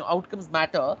that, outcomes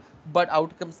matter, but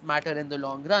outcomes matter in the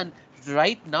long run.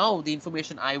 Right now, the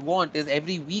information I want is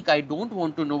every week I don't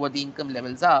want to know what the income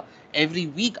levels are. Every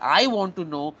week I want to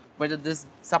know whether this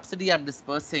subsidy I'm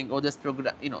dispersing or this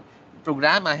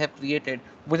program I have created,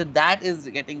 whether that is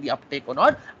getting the uptake or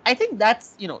not. I think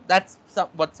that's,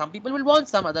 what some people will want.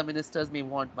 Some other ministers may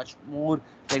want much more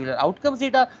regular outcomes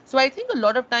data. So I think a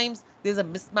lot of times there's a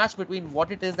mismatch between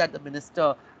what it is that the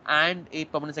minister and a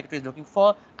permanent secretary is looking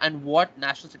for and what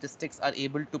national statistics are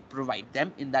able to provide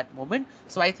them in that moment.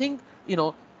 So I think,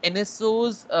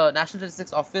 NSOs, national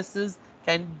statistics offices,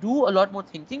 can do a lot more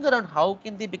thinking around how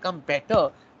can they become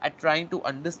better at trying to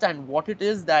understand what it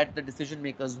is that the decision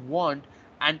makers want,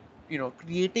 and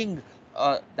creating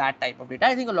that type of data.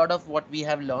 I think a lot of what we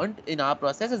have learned in our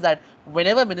process is that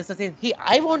whenever minister says, hey,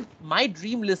 I want, my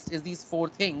dream list is these 4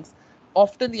 things,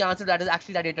 often the answer to that is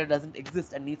actually that data doesn't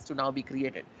exist and needs to now be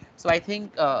created. So I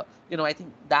think, I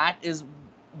think that is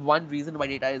one reason why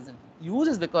data isn't used,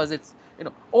 is because it's,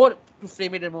 or to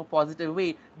frame it in a more positive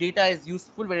way, data is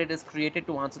useful when it is created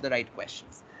to answer the right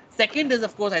questions. Second is,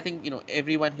 of course, I think,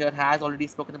 everyone here has already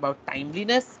spoken about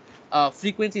timeliness.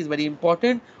 Frequency is very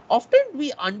important. Often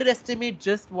we underestimate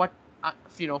just what,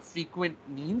 frequent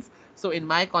means. So in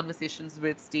my conversations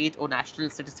with state or national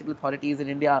statistical authorities in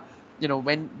India,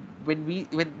 when we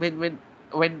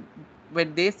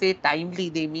when they say timely,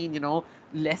 they mean,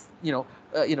 less,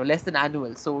 less than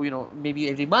annual. So, maybe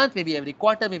every month, maybe every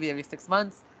quarter, maybe every 6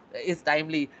 months is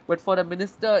timely. But for a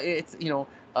minister, it's,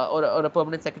 or a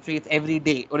permanent secretary, it's every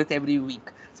day or it's every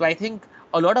week. So I think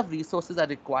a lot of resources are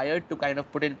required to kind of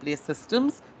put in place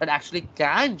systems that actually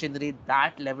can generate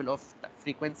that level of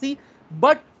frequency.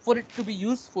 But for it to be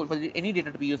useful, for any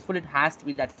data to be useful, it has to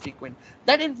be that frequent.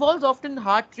 That involves often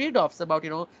hard trade-offs about,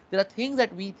 there are things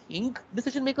that we think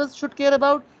decision makers should care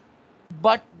about,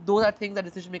 but those are things that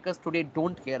decision makers today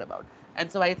don't care about.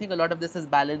 And so I think a lot of this is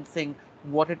balancing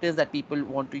what it is that people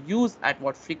want to use at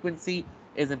what frequency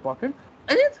is important.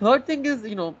 And the third thing is,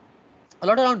 a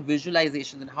lot around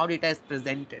visualization and how data is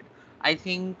presented. I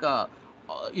think,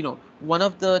 one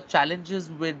of the challenges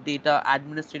with data,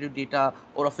 administrative data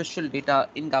or official data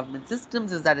in government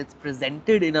systems, is that it's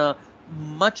presented in a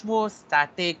much more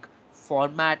static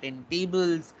format in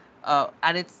tables,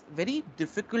 and it's very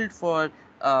difficult for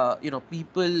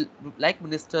people like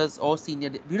ministers or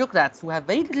senior bureaucrats who have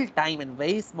very little time and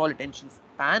very small attention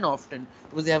span often,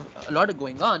 because they have a lot of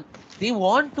going on. They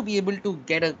want to be able to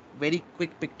get a very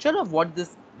quick picture of what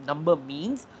this number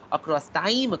means across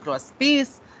time, across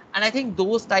space. And I think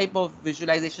those type of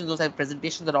visualizations, those type of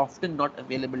presentations are often not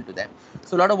available to them.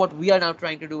 So a lot of what we are now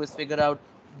trying to do is figure out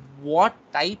what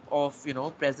type of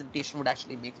presentation would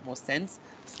actually make more sense,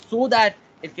 so that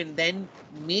it can then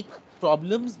make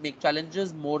problems, make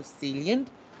challenges more salient,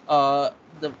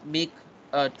 the make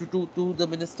to the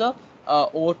minister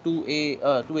or to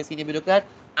a senior bureaucrat,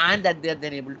 and that they are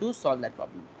then able to solve that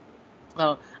problem.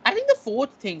 I I think the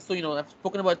fourth thing, so, I've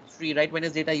spoken about three, right? When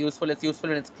is data useful? It's useful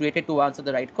when it's created to answer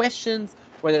the right questions,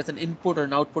 whether it's an input or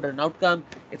an output or an outcome.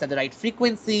 It's at the right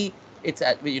frequency. It's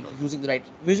at, using the right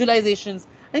visualizations.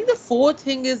 I think the fourth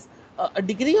thing is a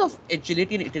degree of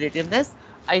agility and iterativeness.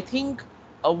 I think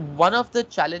one of the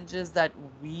challenges that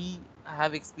we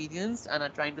have experienced and are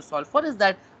trying to solve for is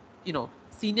that,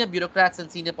 senior bureaucrats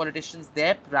and senior politicians,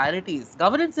 their priorities.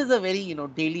 Governance is a very,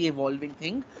 daily evolving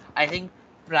thing. I think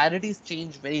priorities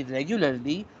change very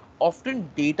regularly. Often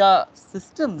data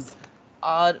systems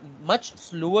are much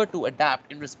slower to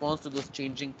adapt in response to those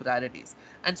changing priorities.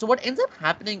 And so what ends up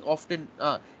happening often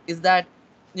is that,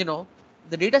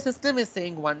 the data system is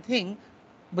saying one thing,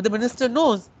 but the minister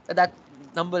knows that that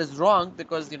number is wrong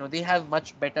because they have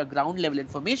much better ground level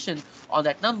information on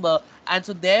that number, and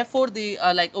so therefore they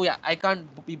are like, oh yeah, I can't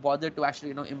be bothered to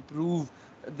actually improve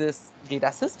this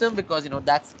data system because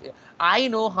that's, I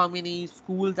know how many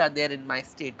schools are there in my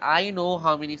state, I know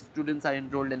how many students are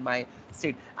enrolled in my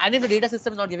state, and if the data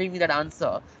system is not giving me that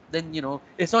answer, then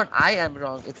it's not I am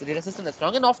wrong, it's the data system that's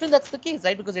wrong. And often that's the case,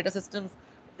 right? Because data systems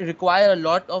require a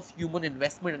lot of human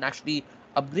investment and actually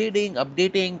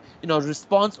updating,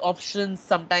 response options.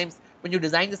 Sometimes when you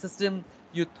design the system,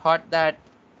 you thought that,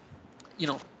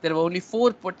 there were only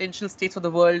 4 potential states of the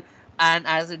world, and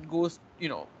as it goes,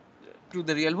 to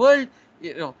the real world,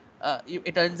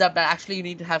 it turns out that actually you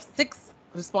need to have 6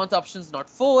 response options, not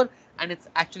 4, and it's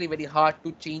actually very hard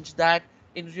to change that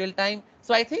in real time.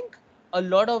 So I think a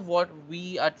lot of what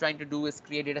we are trying to do is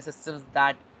create data systems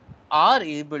that are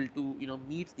able to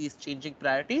meet these changing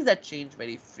priorities that change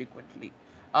very frequently.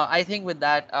 I think with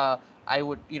that, I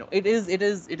would, it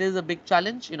is a big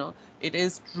challenge. It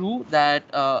is true that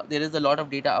there is a lot of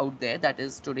data out there that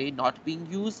is today not being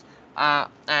used,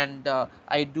 and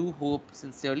I do hope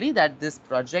sincerely that this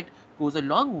project goes a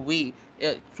long way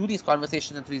through these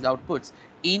conversations and through these outputs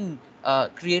in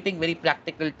creating very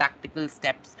practical, tactical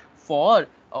steps for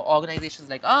organizations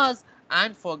like ours,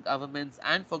 and for governments,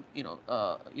 and for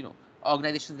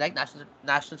organizations like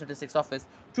National Statistics Office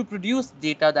to produce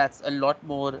data that's a lot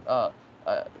more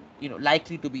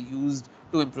likely to be used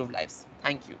to improve lives.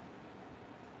 Thank you.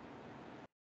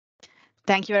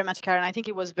 Thank you very much, Karen. I think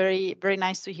it was very, very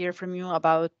nice to hear from you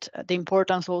about the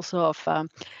importance also of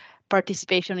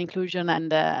participation, inclusion,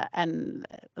 and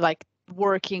like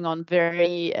working on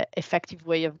very effective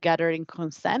way of gathering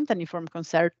consent and informed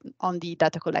consent on the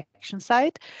data collection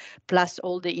side, plus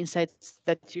all the insights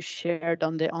that you shared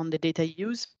on the data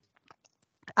use.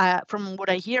 From what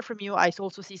I hear from you, I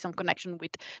also see some connection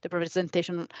with the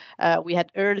presentation we had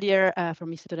earlier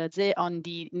from Mr. Radze on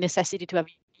the necessity to have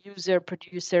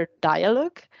user-producer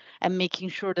dialogue and making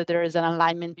sure that there is an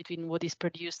alignment between what is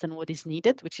produced and what is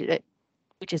needed, which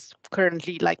is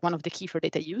currently like one of the key for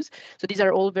data use. So these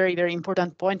are all very, very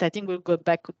important points. I think we'll go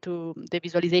back to the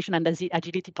visualization and the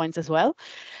agility points as well.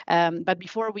 But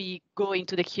before we go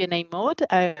into the Q&A mode,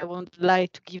 I would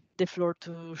like to give the floor to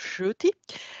Shruti.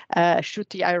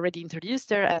 Shruti, I already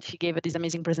introduced her, and she gave this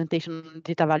amazing presentation on the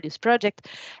Data Values Project.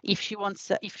 If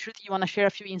Shruti, you want to share a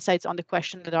few insights on the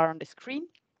questions that are on the screen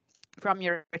from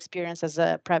your experience as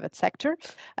a private sector,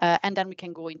 and then we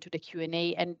can go into the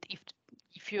Q&A. And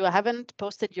if you haven't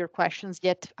posted your questions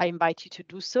yet, I invite you to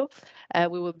do so.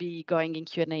 We will be going in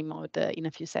Q&A mode in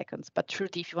a few seconds. But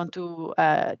Shruti, if you want to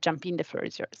jump in, the floor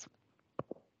is yours.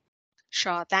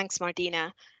 Sure. Thanks,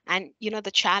 Martina. And,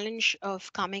 the challenge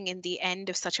of coming in the end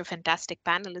of such a fantastic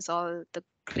panel is all the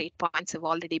great points have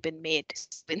already been made.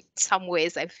 So in some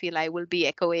ways, I feel I will be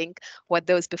echoing what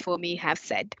those before me have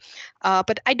said.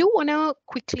 But I do want to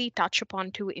quickly touch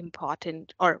upon 2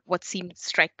 important, or what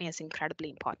strike me as incredibly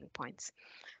important points.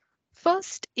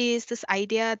 First is this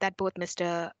idea that both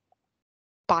Mr.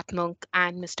 Patmonk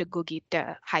and Mr.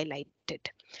 Gugit highlighted,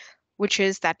 which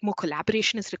is that more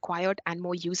collaboration is required and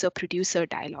more user-producer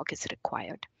dialogue is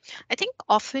required. I think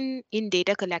often in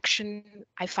data collection,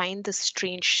 I find the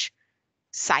strange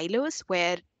silos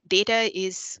where data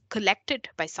is collected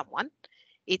by someone,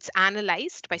 it's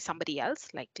analyzed by somebody else,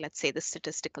 like let's say the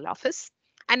statistical office,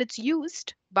 and it's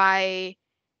used by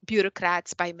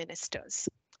bureaucrats, by ministers.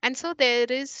 And so there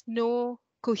is no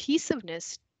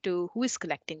cohesiveness to who is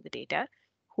collecting the data,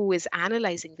 who is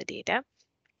analyzing the data,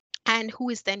 and who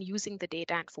is then using the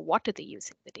data and for what are they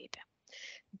using the data.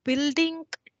 Building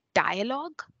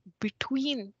dialogue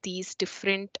between these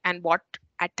different and what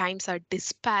at times are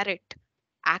disparate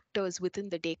actors within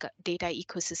the data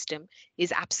ecosystem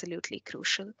is absolutely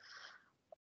crucial.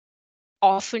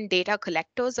 Often data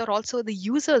collectors are also the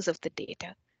users of the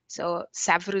data. So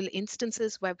several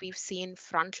instances where we've seen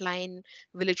frontline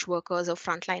village workers or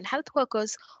frontline health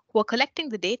workers who are collecting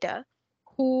the data,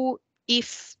 who,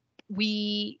 if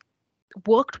we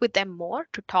worked with them more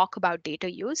to talk about data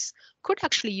use, could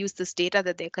actually use this data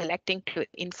that they're collecting to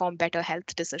inform better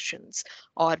health decisions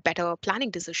or better planning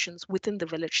decisions within the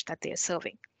village that they're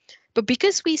serving. But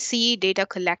because we see data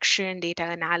collection, data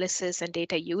analysis, and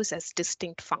data use as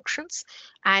distinct functions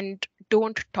and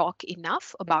don't talk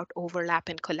enough about overlap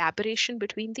and collaboration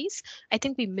between these, I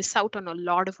think we miss out on a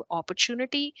lot of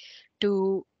opportunity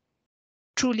to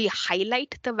truly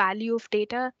highlight the value of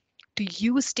data, to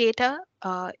use data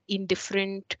in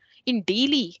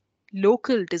daily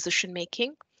local decision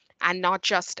making, and not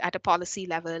just at a policy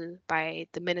level by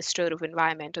the Minister of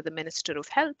Environment or the Minister of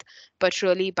Health, but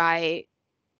really by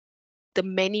the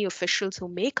many officials who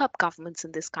make up governments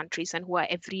in these countries and who are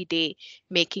every day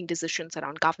making decisions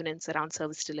around governance, around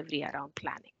service delivery, around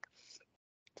planning.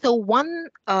 So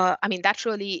that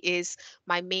really is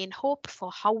my main hope for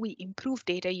how we improve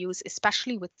data use,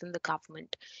 especially within the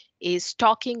government, is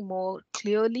talking more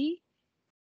clearly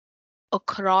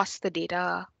across the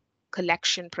data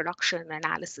collection, production,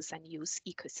 analysis, and use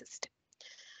ecosystem.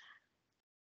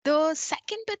 The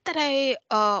second bit that I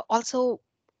also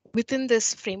within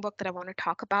this framework that I want to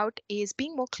talk about is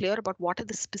being more clear about what are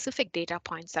the specific data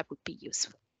points that would be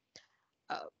useful.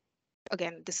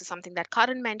 Again, this is something that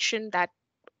Karan mentioned, that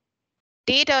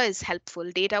data is helpful.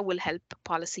 Data will help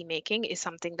policy making is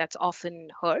something that's often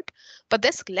heard, but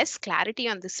there's less clarity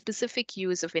on the specific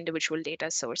use of individual data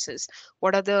sources.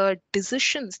 What are the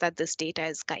decisions that this data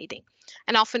is guiding?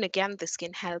 And often, again, this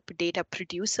can help data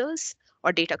producers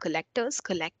or data collectors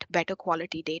collect better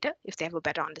quality data if they have a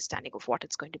better understanding of what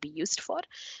it's going to be used for.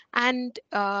 And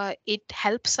it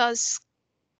helps us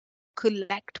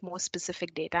collect more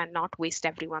specific data and not waste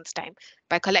everyone's time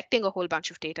by collecting a whole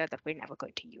bunch of data that we're never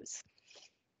going to use.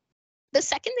 The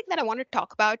second thing that I want to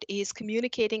talk about is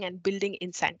communicating and building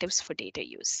incentives for data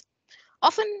use.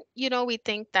 Often, we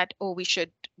think that, we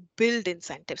should build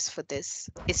incentives for this,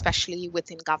 especially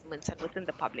within governments and within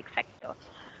the public sector.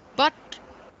 But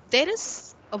there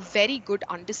is a very good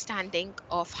understanding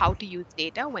of how to use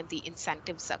data when the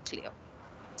incentives are clear.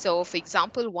 So, for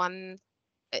example, one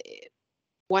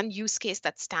use case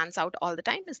that stands out all the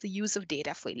time is the use of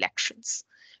data for elections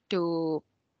to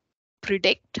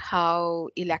predict how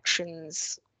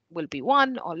elections will be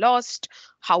won or lost,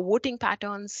 how voting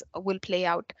patterns will play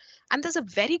out. And there's a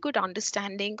very good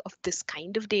understanding of this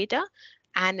kind of data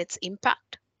and its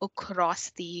impact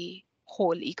across the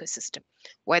whole ecosystem.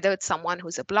 Whether it's someone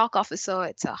who's a block officer,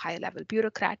 it's a high level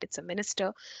bureaucrat, it's a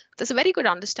minister, there's a very good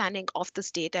understanding of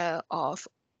this data, of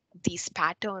these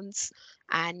patterns,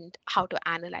 and how to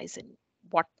analyze and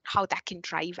how that can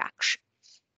drive action.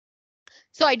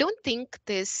 So I don't think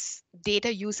this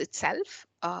data use itself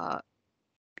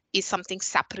is something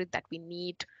separate that we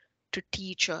need to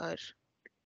teach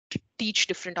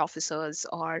different officers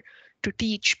or to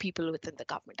teach people within the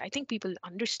government. I think people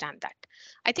understand that.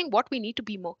 I think what we need to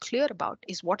be more clear about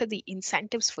is what are the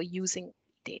incentives for using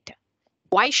data.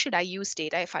 Why should I use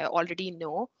data if I already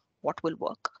know what will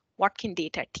work? What can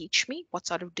data teach me? What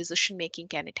sort of decision making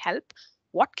can it help?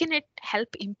 What can it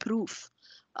help improve?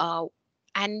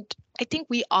 And I think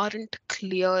we aren't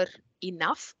clear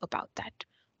enough about that.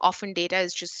 Often data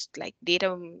is just like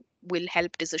data will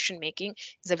help decision making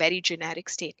is a very generic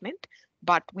statement,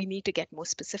 but we need to get more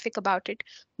specific about it.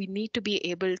 We need to be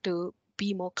able to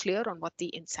be more clear on what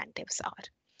the incentives are.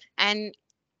 And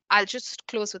I'll just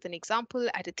close with an example.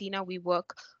 At Athena, we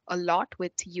work a lot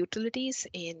with utilities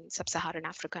in Sub-Saharan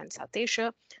Africa and South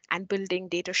Asia and building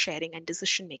data sharing and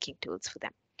decision-making tools for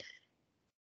them.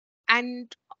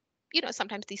 And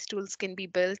sometimes these tools can be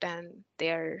built and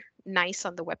they're nice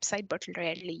on the website, but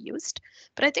rarely used.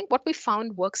 But I think what we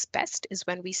found works best is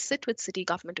when we sit with city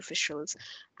government officials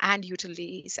and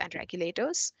utilities and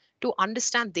regulators to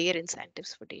understand their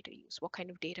incentives for data use, what kind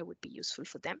of data would be useful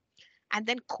for them, and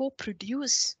then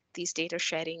co-produce these data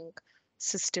sharing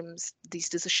systems, these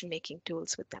decision-making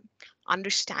tools with them.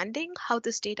 Understanding how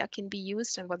this data can be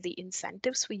used and what the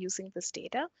incentives for using this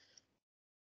data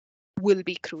will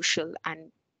be crucial.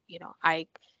 And I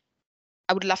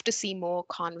would love to see more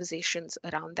conversations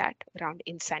around that, around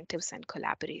incentives and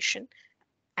collaboration.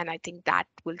 And I think that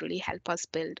will really help us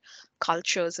build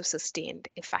cultures of sustained,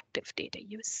 effective data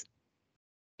use.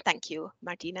 Thank you,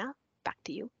 Martina. Back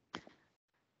to you.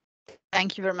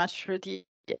 Thank you very much, Rudy.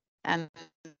 And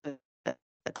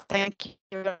thank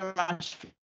you very much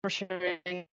for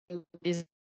sharing this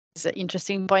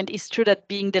interesting point. It's true that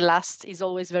being the last is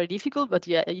always very difficult, but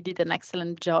yeah, you did an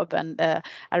excellent job. And I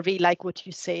really like what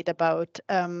you said about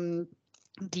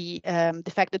the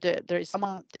fact that there is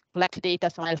someone collecting data,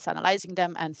 someone else analyzing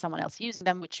them, and someone else using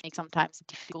them, which makes sometimes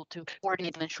difficult to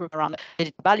coordinate and ensure around the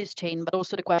data values chain, but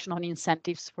also the question on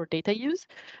incentives for data use,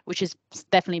 which is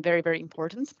definitely very, very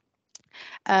important.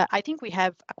 I think we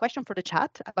have a question for the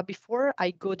chat, but before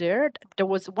I go there, there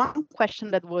was one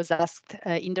question that was asked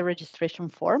in the registration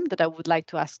form that I would like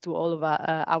to ask to all of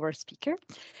our speakers.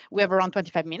 We have around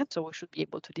 25 minutes, so we should be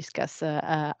able to discuss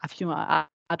a few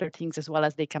other things as well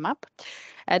as they come up.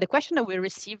 The question that we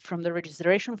received from the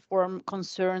registration form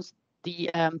concerns the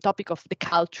topic of the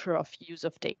culture of use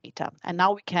of data. And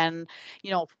now we can,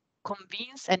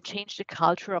 convince and change the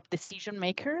culture of decision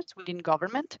makers within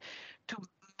government to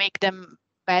make them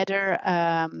better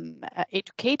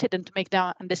educated and to make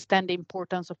them understand the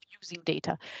importance of using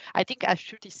data. I think, as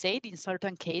Shruti said, in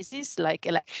certain cases like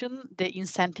election, the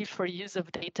incentive for use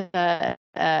of data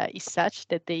is such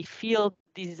that they feel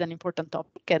this is an important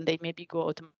topic and they maybe go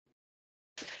automatically.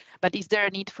 But is there a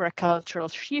need for a cultural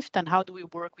shift, and how do we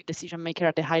work with decision makers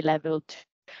at a high level to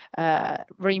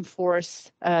reinforce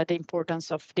the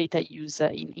importance of data use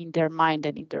in their mind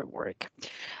and in their work?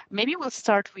 Maybe we'll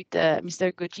start with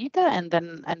Mr. Gojita, and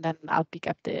then I'll pick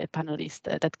up the panelist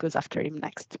that goes after him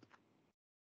next.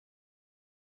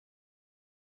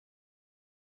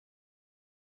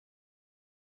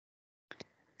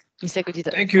 Mr.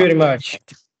 Gojita. Thank you very much.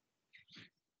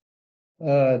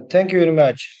 Thank you very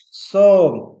much.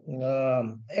 So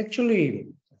actually,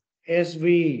 as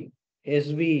we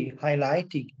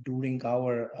highlighted during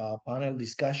our panel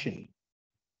discussion,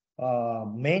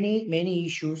 many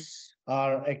issues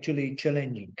are actually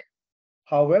challenging.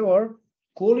 However,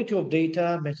 quality of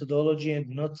data, methodology, and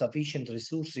not sufficient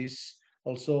resources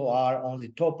also are on the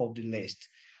top of the list.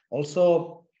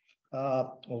 Also,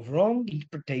 wrong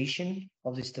interpretation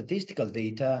of the statistical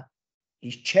data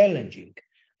is challenging,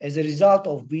 as a result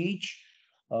of which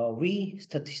we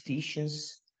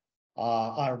statisticians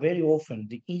are very often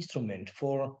the instrument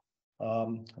for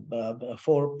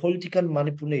political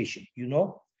manipulation.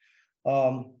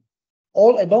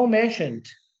 All above mentioned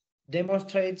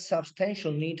demonstrates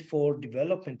substantial need for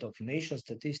development of nation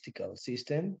statistical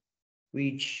system,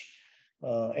 which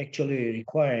actually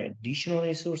require additional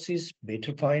resources,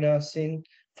 better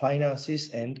finances,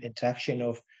 and attraction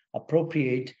of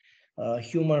appropriate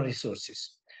human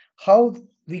resources. How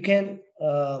we can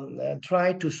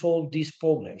try to solve these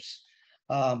problems?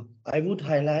 I would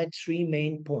highlight three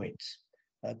main points.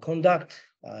 Conduct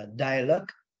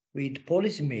dialogue with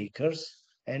policymakers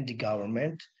and the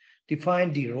government,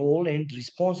 define the role and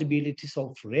responsibilities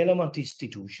of relevant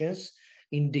institutions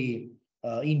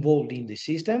involved in the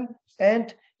system,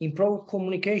 and improve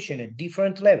communication at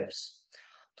different levels.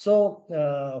 So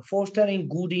fostering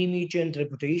good image and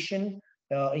reputation,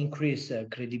 increase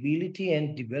credibility,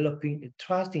 and developing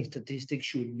trust in statistics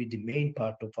should be the main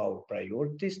part of our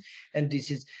priorities. And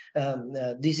this is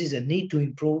a need to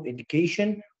improve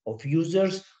education of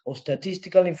users of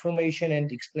statistical information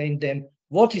and explain them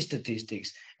what is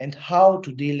statistics and how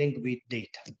to dealing with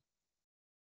data.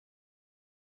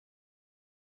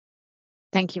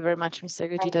 Thank you very much, Mr.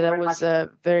 Gojita. That was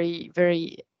very,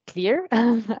 very clear.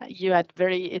 You had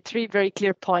three very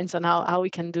clear points on how we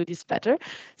can do this better.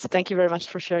 So thank you very much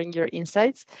for sharing your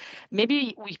insights.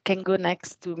 Maybe we can go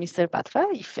next to Mr.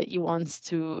 Batva if he wants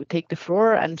to take the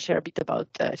floor and share a bit about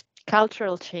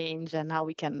cultural change and how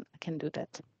we can do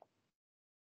that.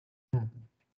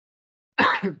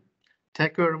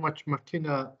 Thank you very much,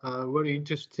 Martina. Very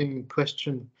interesting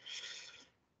question.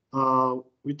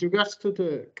 With regards to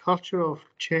the culture of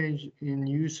change in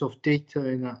use of data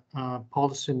in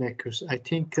policymakers, I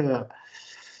think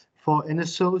for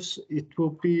NSOs, it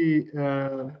will be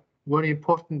very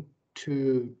important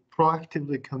to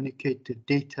proactively communicate the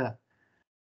data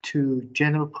to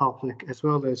general public as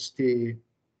well as the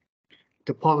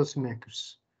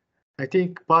policymakers. I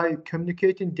think by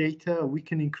communicating data, we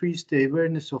can increase the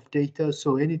awareness of data.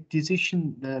 So any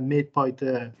decision made by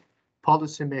the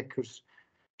policymakers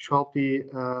shall be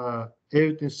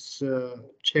evidence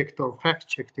checked or fact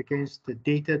checked against the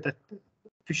data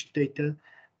official data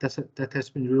that has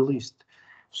been released.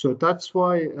 So that's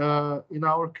why in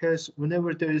our case,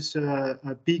 whenever there is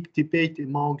a big debate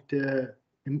among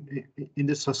in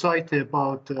the society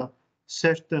about a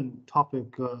certain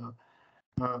topic,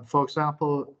 for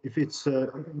example, if it's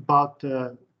about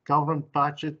the government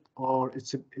budget or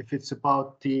if it's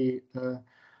about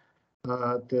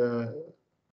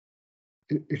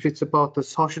the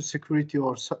social security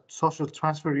or social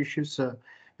transfer issues,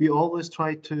 we always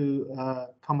try to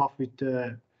come up with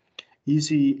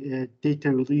easy data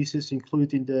releases,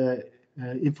 including the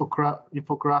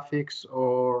infographics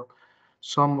or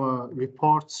some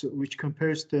reports which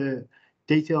compares the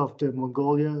data of the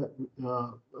Mongolia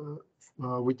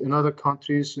with another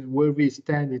countries, where we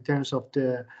stand in terms of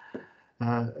the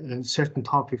in certain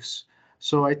topics.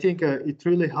 So I think it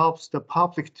really helps the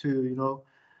public to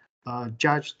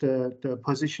judge the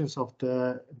positions of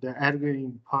the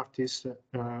arguing parties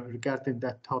regarding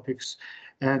that topics.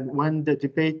 And when the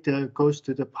debate goes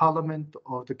to the parliament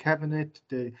or the cabinet,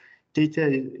 the data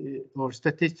or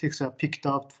statistics are picked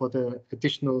up for the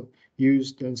additional use.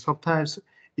 And sometimes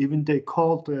even they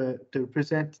call the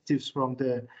representatives from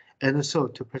the NSO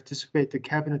to participate the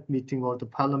cabinet meeting or the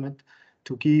parliament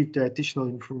to give the additional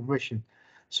information.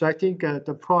 So I think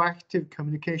the proactive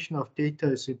communication of data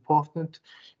is important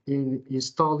in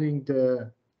installing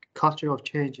the culture of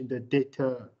change in the data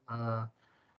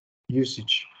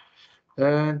usage.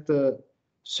 And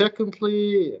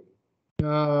secondly,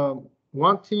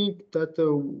 one thing that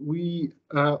we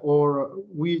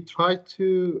try to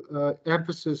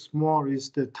emphasize more is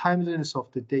the timeliness of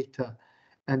the data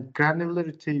and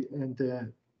granularity and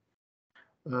the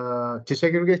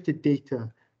disaggregated data.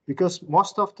 Because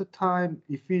most of the time,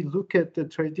 if we look at the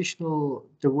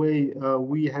way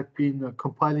we have been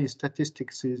compiling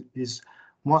statistics is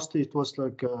mostly it was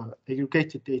like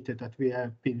aggregated data that we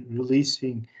have been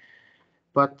releasing.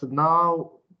 But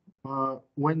now,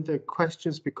 when the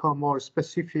questions become more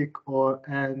specific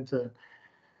when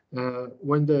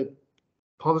the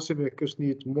policymakers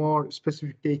need more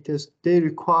specific data, they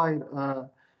require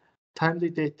timely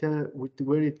data with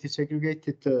very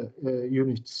disaggregated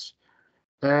units.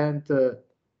 And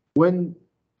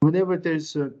whenever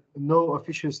there's no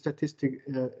official statistic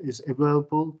is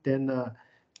available, then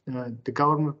the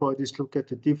government bodies look at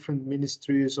the different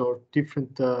ministries or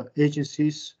different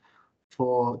agencies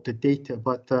for the data.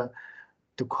 But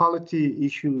the quality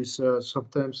issue is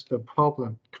sometimes the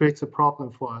problem, creates a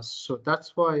problem for us. So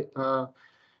that's why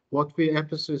what we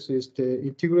emphasize is the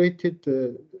integrated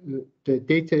the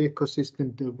data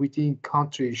ecosystem within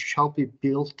countries shall be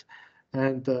built,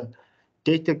 and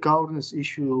data governance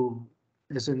issue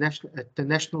as at the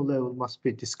national level must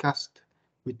be discussed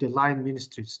with the line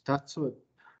ministries. That's what.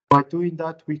 By doing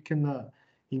that, we can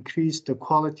increase the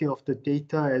quality of the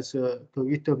data, as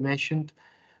Birgitte mentioned.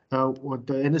 What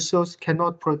the NSOs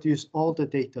cannot produce all the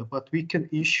data, but we can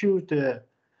issue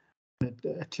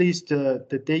at least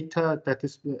the data that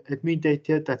is admin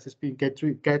data that has been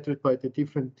gathered by the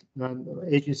different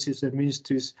agencies and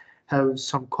ministries have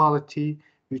some quality,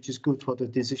 which is good for the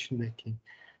decision making.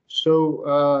 So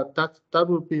that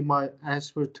would be my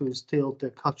answer to instill the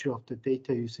culture of the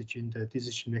data usage in the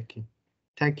decision making.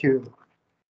 Thank you.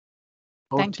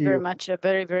 Thank you very much.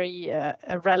 Very, very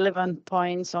relevant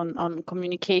points on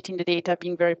communicating the data,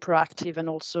 being very proactive, and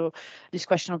also this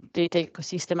question of data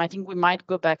ecosystem. I think we might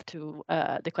go back to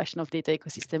the question of data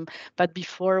ecosystem. But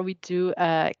before we do,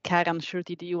 Karen,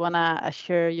 Shruti, do you want to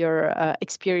share your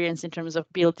experience in terms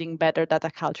of building better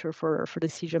data culture for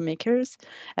decision makers?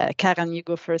 Karen, you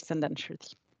go first, and then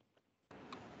Shruti.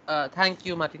 Thank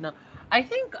you, Martina. I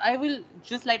think I will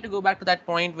just like to go back to that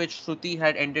point which Shruti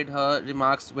had ended her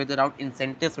remarks with around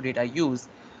incentives for data use.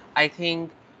 I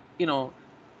think,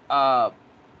 all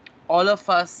of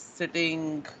us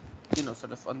sitting,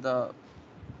 sort of on the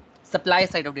supply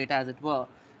side of data, as it were,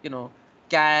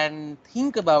 can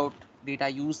think about data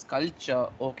use culture,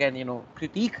 or can,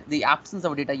 critique the absence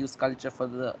of a data use culture for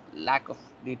the lack of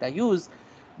data use.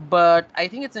 But I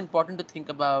think it's important to think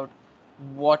about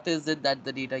what is it that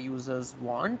the data users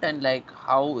want, and like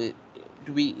how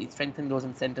do we strengthen those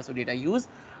incentives for data use.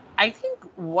 I think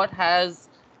what has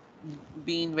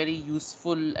been very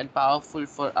useful and powerful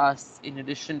for us, in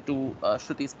addition to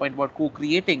Shruti's point about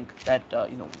co-creating that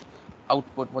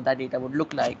output, what that data would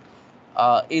look like,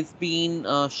 is been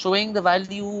showing the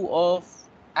value of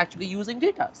actually using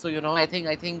data. So I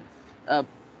think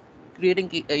creating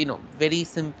very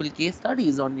simple case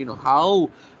studies on how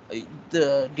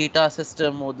the data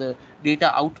system or the data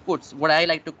outputs, what I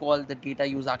like to call the data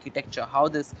use architecture, how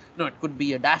this it could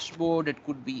be a dashboard, it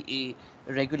could be a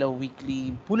regular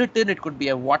weekly bulletin, it could be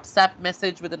a WhatsApp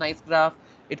message with a nice graph,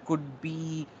 it could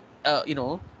be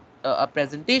a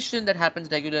presentation that happens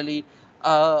regularly,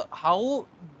 how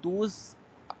those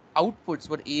outputs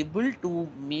were able to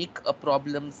make a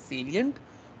problem salient,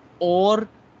 or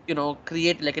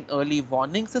create like an early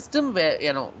warning system where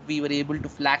we were able to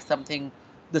flag something,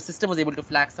 the system was able to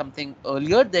flag something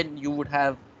earlier than you would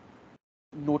have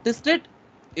noticed it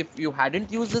if you hadn't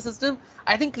used the system.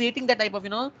 I think creating that type of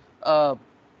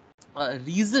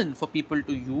reason for people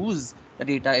to use the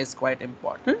data is quite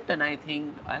important. And I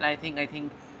think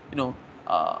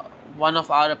one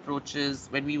of our approaches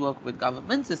when we work with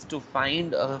governments is to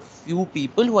find a few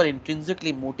people who are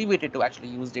intrinsically motivated to actually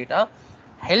use data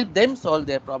help them solve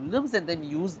their problems, and then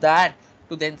use that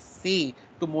to then say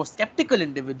to more skeptical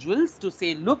individuals to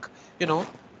say, look,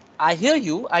 I hear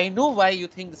you, I know why you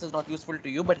think this is not useful to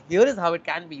you, but here is how it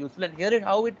can be useful, and here is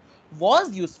how it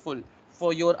was useful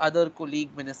for your other colleague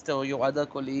minister or your other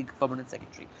colleague permanent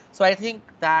secretary. So I think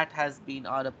that has been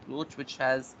our approach, which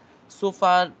has so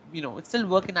far, it's still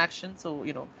work in action. So,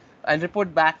 I'll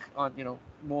report back on,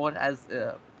 more as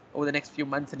over the next few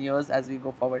months and years as we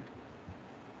go forward.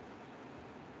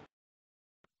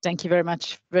 Thank you very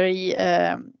much.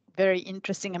 Very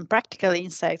interesting and practical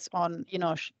insights on,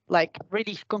 like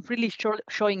really completely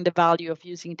showing the value of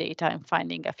using data and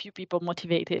finding a few people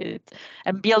motivated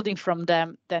and building from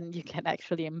them. Then you can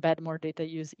actually embed more data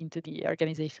use into the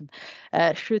organization.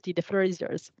 Shruti, the floor is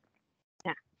yours.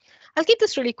 Yeah, I'll keep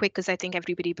this really quick because I think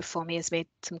everybody before me has made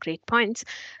some great points.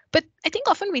 But I think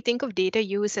often we think of data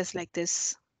use as like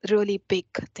this really big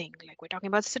thing, like we're talking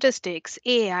about statistics,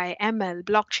 AI, ML,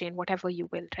 blockchain, whatever you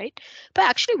will, right? But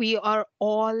actually, we are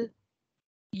all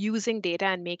using data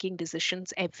and making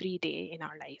decisions every day in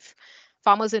our life.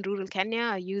 Farmers in rural Kenya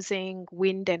are using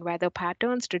wind and weather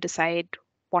patterns to decide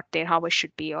what their harvest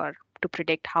should be or to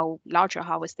predict how large a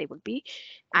harvest they will be.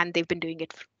 And they've been doing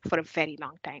it for a very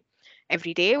long time.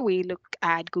 Every day we look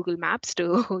at Google Maps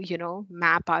to,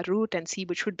 map our route and see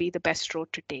which would be the best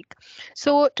road to take.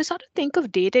 So to sort of think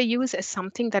of data use as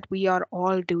something that we are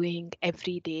all doing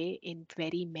every day in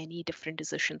very many different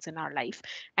decisions in our life.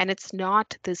 And it's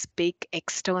not this big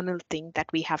external thing that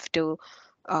we have to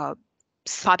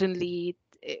suddenly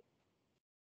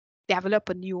develop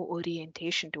a new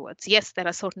orientation towards. Yes, there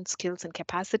are certain skills and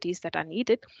capacities that are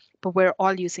needed, but we're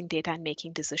all using data and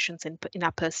making decisions in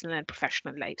our personal and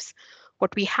professional lives.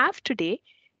 What we have today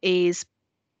is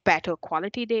better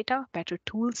quality data, better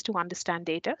tools to understand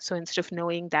data. So instead of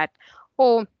knowing that,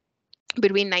 oh,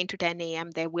 between 9 to 10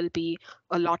 a.m., there will be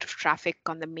a lot of traffic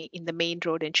on in the main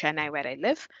road in Chennai where I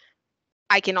live,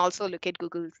 I can also look at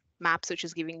Google Maps, which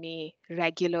is giving me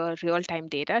regular real-time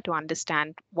data to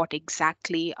understand what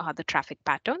exactly are the traffic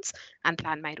patterns and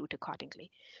plan my route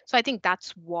accordingly. So I think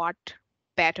that's what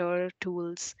better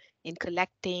tools in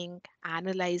collecting,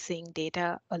 analyzing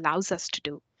data allows us to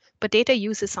do. But data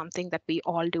use is something that we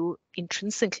all do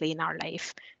intrinsically in our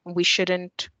life. And we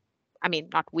shouldn't, I mean,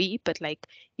 not we, but like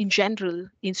in general,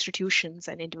 institutions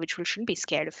and individuals shouldn't be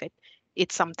scared of it.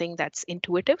 It's something that's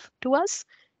intuitive to us,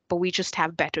 but we just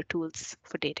have better tools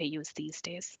for data use these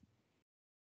days.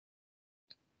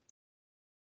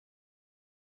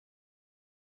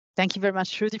 Thank you very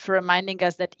much, Shruti, for reminding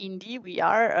us that indeed we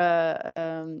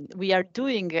are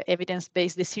doing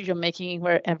evidence-based decision making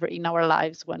wherever in our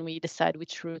lives when we decide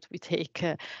which route we take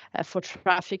for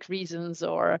traffic reasons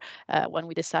or when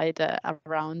we decide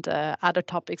around other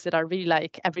topics that are really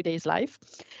like everyday's life.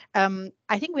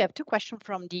 I think we have two questions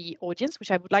from the audience,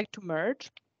 which I would like to merge.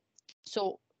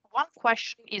 So one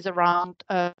question is around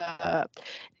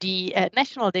the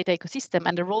national data ecosystem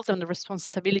and the roles and the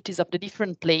responsibilities of the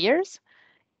different players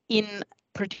in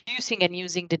producing and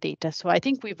using the data. So I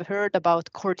think we've heard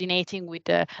about coordinating with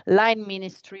the line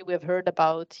ministry. We've heard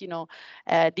about,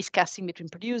 discussing between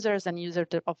producers and users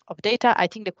of data. I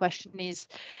think the question is,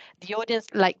 the audience,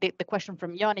 like the question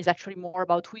from Jan is actually more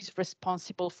about who is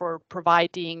responsible for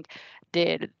providing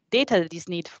the data that is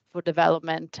needed for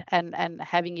development and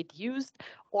having it used,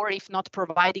 or if not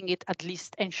providing it, at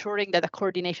least ensuring that a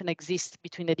coordination exists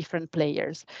between the different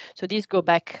players. So this goes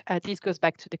back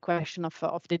to the question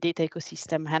of the data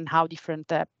ecosystem and how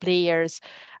different players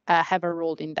have a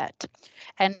role in that.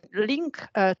 And link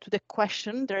to the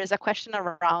question, there is a question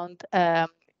around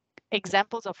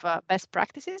examples of best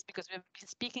practices, because we've been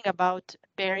speaking about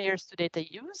barriers to data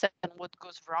use and what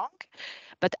goes wrong.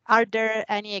 But are there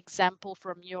any example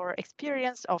from your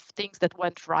experience of things that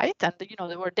went right and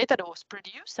there were data that was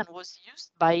produced and was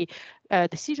used by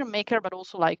decision maker, but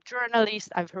also like journalists?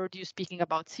 I've heard you speaking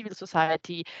about civil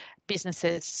society,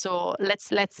 businesses. So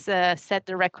let's set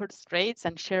the record straight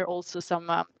and share also some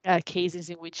cases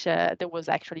in which there was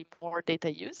actually more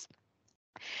data use.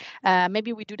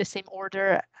 Maybe we do the same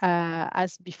order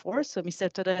as before. So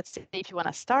Mr. Todet, if you want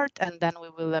to start, and then we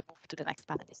will move to the next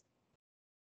panelist.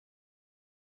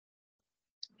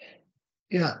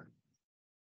 Yeah.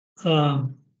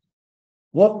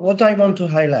 What I want to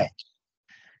highlight,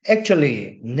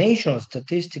 actually, national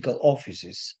statistical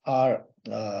offices are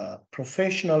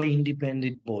professionally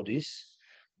independent bodies,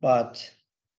 but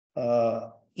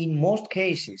in most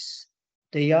cases,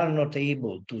 they are not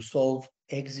able to solve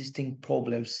existing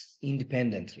problems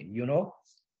independently.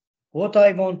 What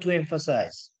I want to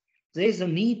emphasize, there is a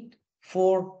need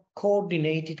for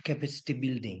coordinated capacity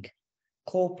building,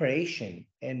 cooperation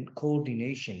and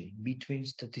coordination between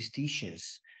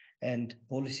statisticians and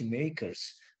policymakers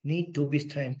need to be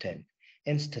strengthened,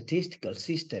 and statistical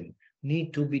system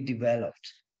need to be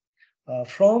developed.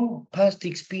 From past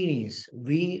experience,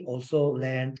 we also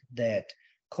learned that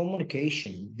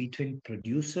communication between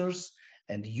producers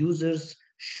and users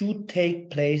should take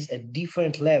place at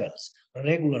different levels,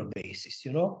 regular basis,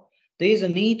 you know. There is a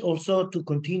need also to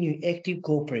continue active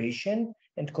cooperation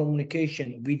and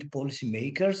communication with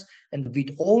policymakers and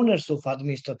with owners of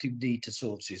administrative data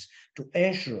sources to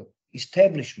ensure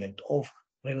establishment of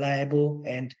reliable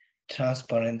and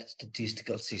transparent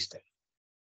statistical system.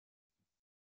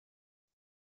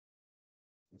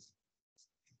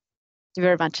 Thank you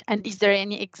very much. And is there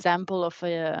any example of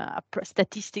a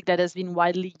statistic that has been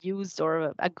widely used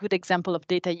or a good example of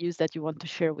data use that you want to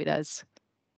share with us?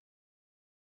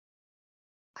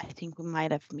 I think we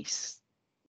might have missed.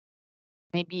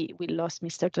 Maybe we lost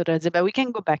Mr. Torreze, but we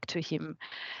can go back to him.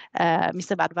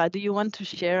 Mr. Badva, do you want to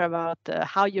share about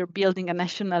how you're building a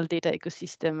national data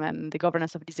ecosystem and the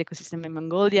governance of this ecosystem in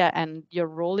Mongolia and your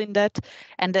role in that?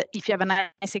 And if you have a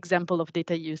nice example of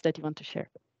data use that you want to share.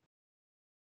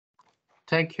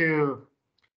 Thank you.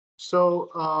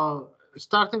 So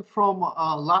starting from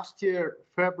last year,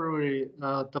 February,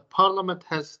 the Parliament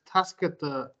has tasked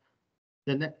the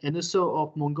NSO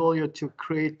of Mongolia to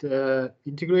create an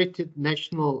integrated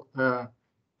national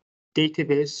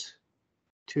database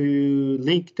to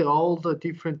link all the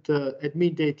different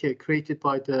admin data created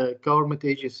by the government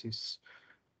agencies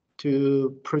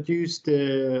to produce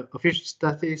the official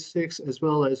statistics as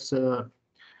well as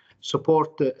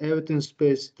support the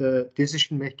evidence-based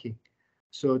decision making.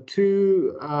 So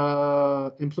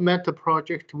to implement the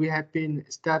project, we have been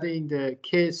studying the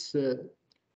case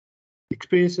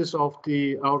experiences of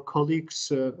our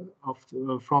colleagues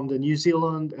from the New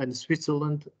Zealand and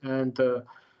Switzerland, and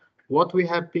what we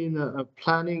have been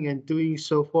planning and doing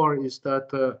so far is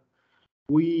that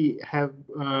we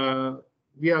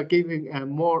are giving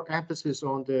more emphasis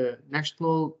on the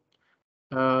national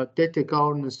data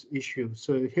governance issue.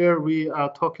 So here we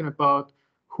are talking about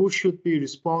who should be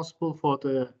responsible for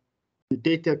the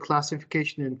data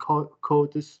classification and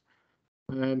codes,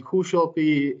 and who shall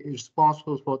be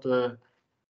responsible for the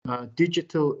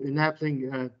digital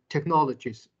enabling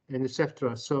technologies, and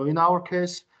etc. So in our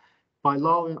case, by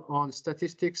law on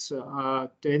statistics, the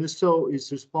NSO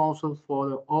is responsible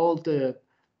for all the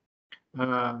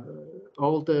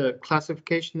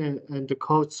classification and the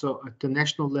codes at the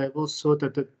national level, so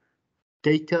that the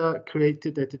data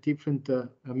created at the different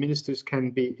ministries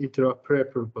can be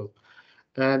interoperable.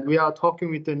 And we are talking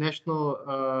with the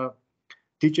national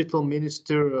digital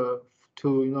minister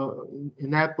to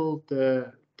enable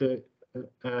the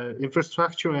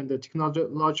infrastructure and the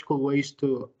technological ways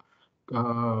to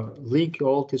link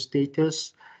all this data.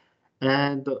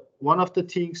 And one of the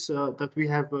things that we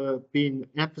have been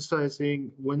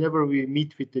emphasizing whenever we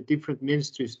meet with the different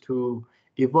ministries to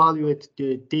evaluate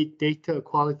the data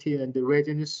quality and the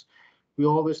readiness, we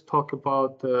always talk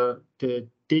about the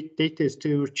data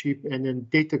stewardship and then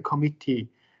data committee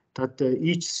that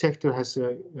each sector has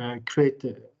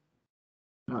created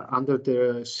under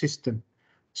the system.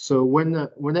 So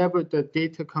whenever the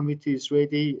data committee is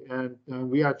ready, and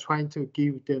we are trying to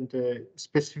give them the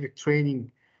specific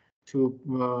training to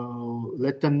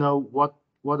let them know what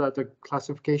are the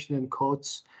classification and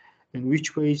codes and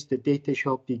which ways the data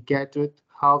shall be gathered,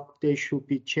 how they should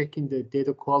be checking the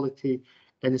data quality,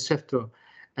 and etc.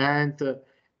 And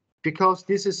because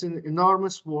this is an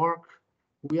enormous work,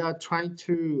 we are trying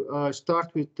to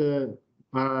start with the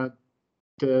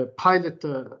pilot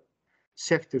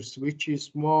sectors, which is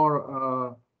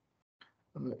more,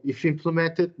 if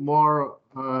implemented, more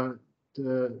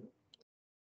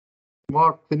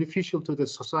beneficial to the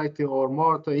society, or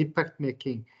more the impact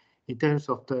making in terms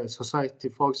of the society.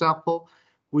 For example,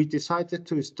 we decided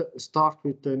to start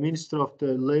with the Minister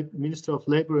of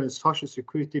Labor and Social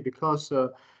Security, because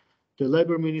the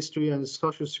Labor Ministry and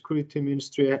Social Security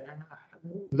Ministry,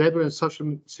 Labor and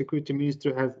Social Security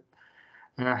Ministry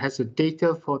has a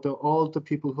data for all the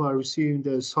people who are receiving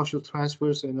the social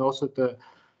transfers and also the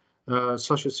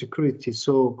Social Security.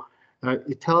 So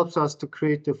it helps us to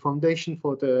create the foundation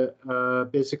for the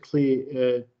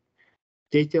basically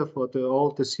data for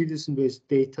all the citizen-based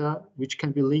data, which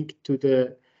can be linked to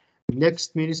the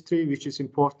next ministry, which is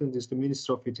important, is the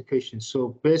Minister of Education.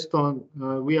 So based on,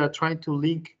 we are trying to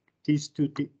link these two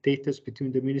data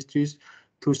between the ministries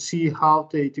to see how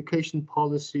the education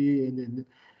policy and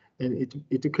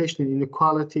education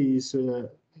inequality is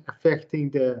affecting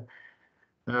the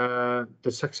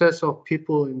success of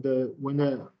people in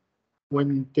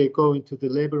when they go into the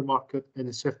labor market, and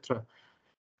etc.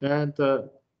 And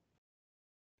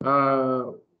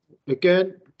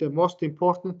again, the most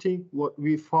important thing what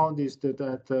we found is that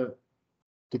the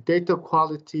data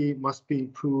quality must be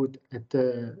improved at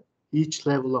each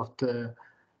level of the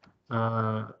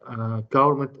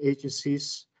government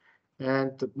agencies.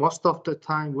 And most of the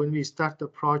time when we start the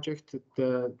project,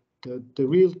 the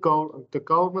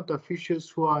government officials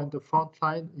who are in the front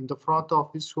line, in the front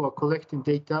office, who are collecting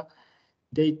data,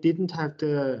 they didn't have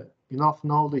enough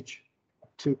knowledge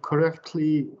to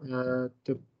correctly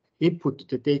input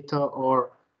the data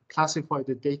or classify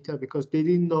the data, because they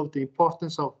didn't know the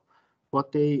importance of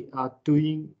what they are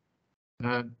doing,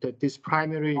 these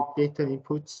primary data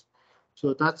inputs.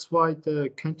 So that's why the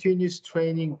continuous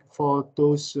training for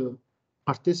those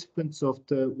participants of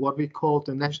what we call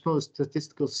the national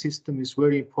statistical system is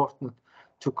very important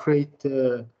to create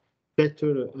a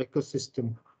better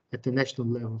ecosystem at the national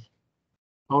level.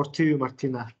 Over to you,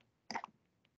 Martina.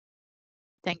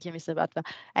 Thank you, Mr. Batva.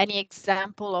 Any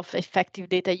example of effective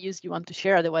data use you want to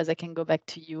share? Otherwise, I can go back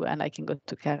to you and I can go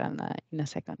to Karen in a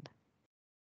second.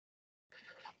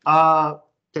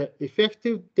 The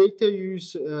effective data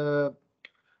use,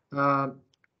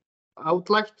 I would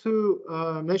like to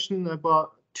mention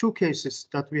about two cases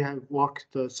that we have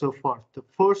worked so far. The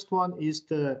first one is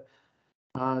the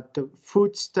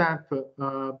food stamp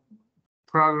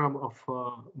program of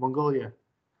Mongolia.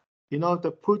 You know,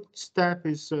 the food stamp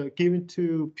is given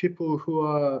to people who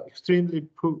are extremely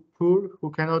poor,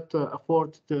 who cannot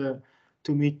afford to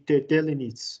meet their daily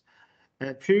needs.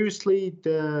 And previously,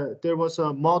 there was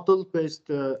a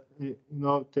model-based,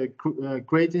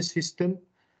 grading system,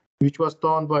 which was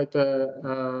done by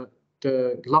the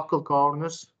local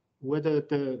governors, whether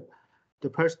the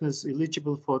person is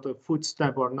eligible for the food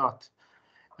stamp or not.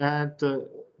 And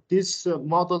this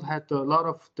model had a lot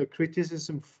of the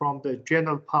criticism from the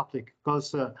general public,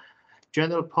 because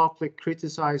general public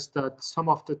criticized that some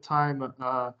of the time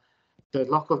the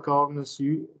local governors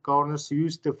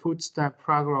use the food stamp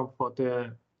program for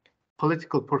the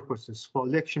political purposes, for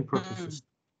election purposes.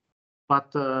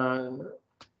 But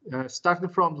starting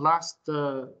from last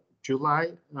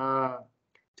July,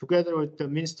 together with the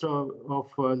Minister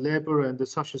of Labor and the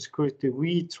Social Security,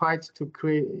 we tried to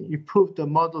improve the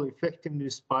model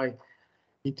effectiveness by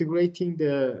integrating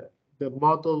the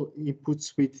model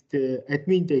inputs with the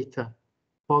admin data.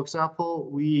 For example,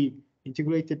 we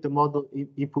integrated the model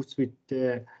inputs with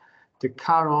the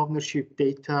car ownership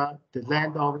data, the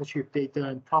land ownership data,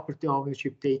 and property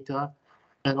ownership data,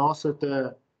 and also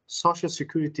the Social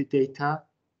Security data.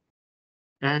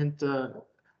 And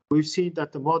we've seen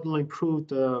that the model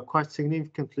improved quite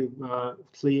significantly,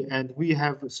 and we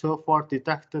have so far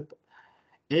deducted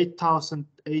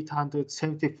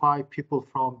 8,875 people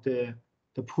from the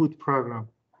food program,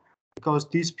 because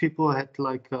these people had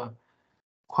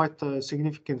quite a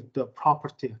significant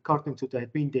property according to the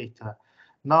admin data.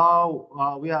 Now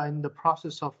we are in the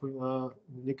process of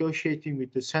negotiating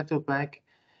with the central bank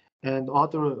and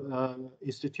other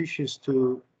institutions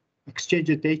to exchange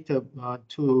the data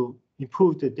to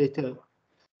improve the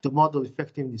model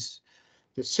effectiveness.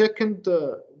 The second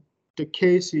the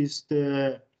case is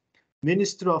the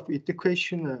Minister of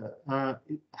Education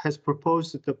has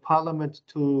proposed that the Parliament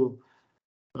to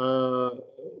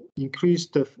increase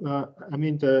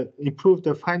improve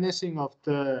the financing of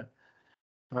the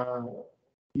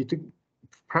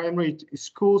primary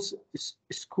schools,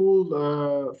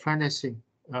 school financing.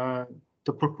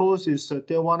 The proposal is that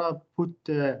they want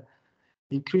to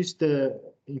increase the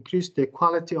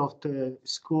quality of the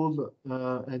school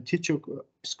and teacher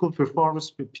school performance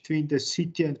between the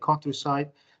city and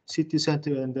countryside, city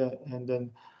center and then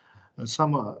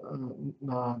some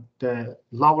the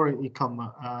lower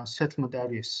income settlement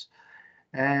areas.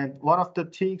 And one of the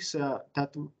things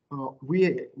that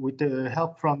we, with the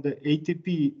help from the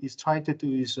ATP, is trying to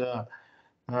do is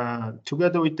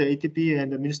together with the ATP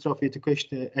and the Minister of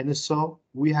Education, NSO,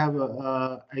 we have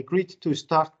agreed to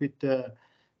start with the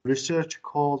research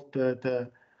called the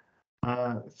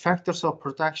factors of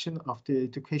production of the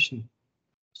education.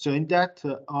 So in that,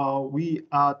 we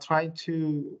are trying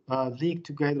to link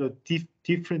together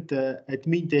different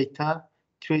admin data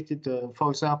created, for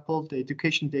example, the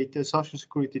education data, social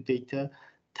security data,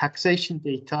 taxation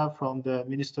data from the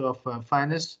Minister of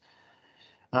Finance,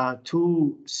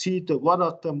 to see what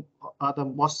are the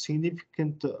most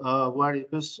significant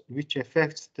variables which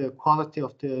affects the quality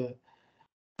of the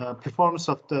performance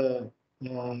of the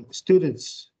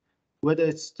students, whether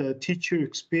it's the teacher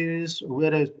experience,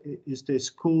 whether it's the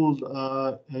school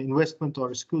investment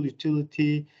or school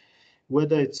utility,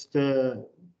 whether it's the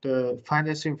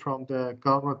financing from the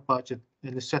government budget,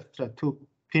 and etc. to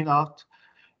pin out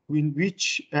in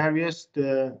which areas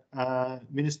the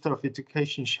Minister of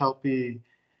Education shall be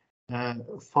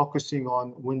focusing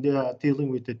on when they are dealing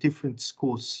with the different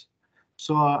schools.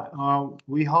 So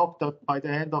we hope that by the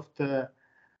end of the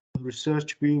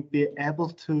research, we will be able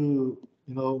to,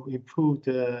 improve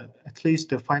at least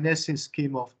the financing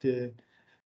scheme of the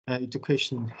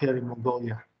education here in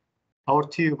Mongolia. Over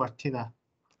to you, Martina.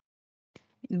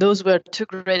 Those were two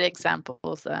great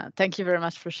examples. Thank you very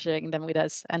much for sharing them with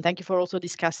us. And thank you for also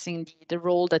discussing the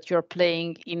role that you're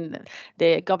playing in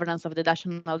the governance of the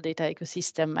national data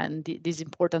ecosystem and this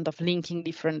importance of linking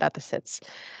different data sets.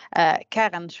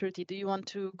 Karen, Shruti, do you want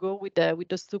to go with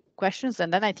those two questions?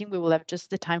 And then I think we will have just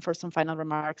the time for some final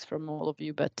remarks from all of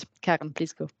you. But Karen,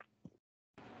 please go.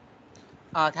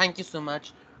 Thank you so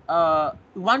much.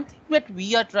 One thing that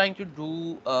we are trying to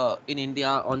do in India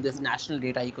on this national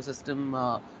data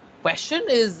ecosystem question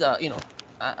is,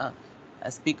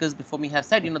 as speakers before me have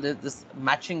said, this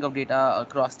matching of data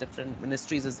across different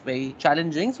ministries is very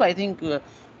challenging. So I think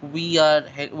we are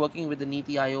working with the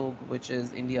Niti Aayog, which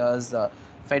is India's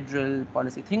federal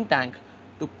policy think tank,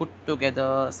 to put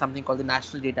together something called the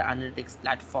National Data Analytics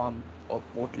Platform or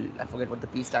portal. I forget what the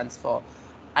P stands for.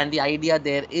 And the idea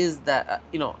there is that,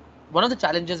 one of the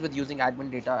challenges with using admin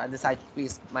data, and this I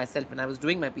faced myself when I was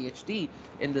doing my PhD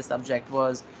in this subject,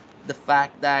 was the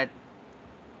fact that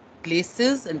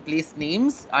places and place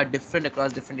names are different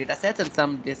across different data sets, and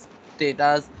some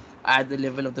data at the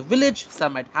level of the village,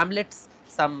 some at hamlets,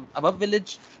 some above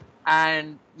village,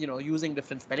 and using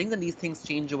different spellings, and these things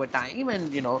change over time,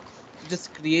 and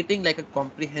just creating like a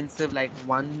comprehensive, like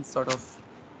one sort of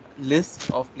list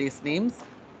of place names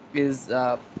is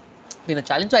been a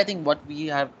challenge. So I think what we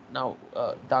have now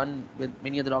done with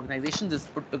many other organizations is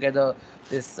put together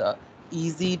this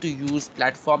easy to use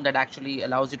platform that actually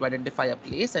allows you to identify a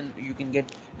place, and you can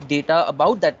get data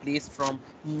about that place from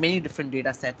many different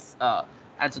data sets,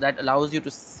 and so that allows you to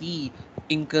see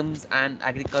incomes and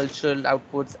agricultural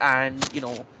outputs and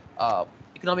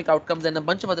economic outcomes and a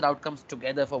bunch of other outcomes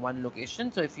together for one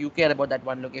location. So if you care about that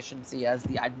one location, say as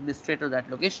the administrator of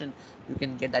that location, you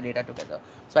can get that data together.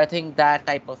 So I think that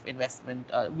type of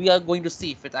investment, we are going to see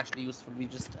if it's actually useful. We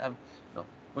just have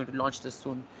going to launch this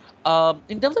soon.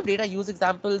 In terms of data use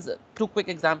examples, two quick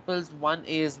examples. One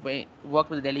is we work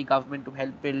with the Delhi government to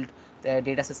help build their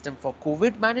data system for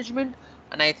COVID management.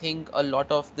 And I think a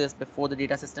lot of this before the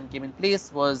data system came in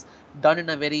place was done in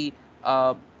a very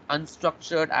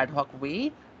unstructured ad hoc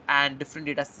way, and different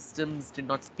data systems did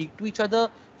not speak to each other.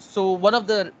 So one of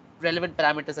the relevant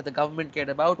parameters that the government cared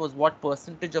about was what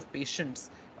percentage of patients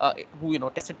who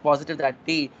tested positive that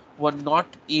day were not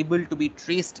able to be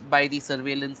traced by the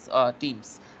surveillance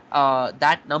teams.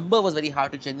 That number was very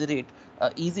hard to generate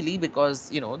easily because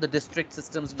the district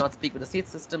systems do not speak with the state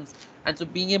systems, and so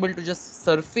being able to just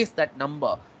surface that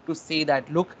number to say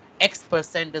that look,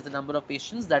 X% is the number of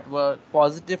patients that were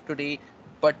positive today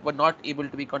but were not able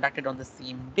to be contacted on the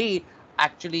same day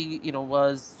actually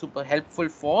was super helpful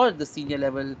for the senior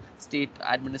level state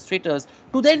administrators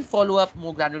to then follow up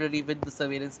more granularly with the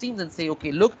surveillance teams and say,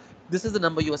 okay, look, this is the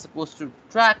number you are supposed to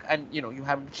track, and you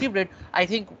haven't achieved it. I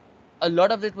think a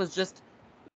lot of it was just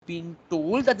being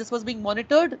told that this was being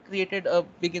monitored created a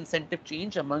big incentive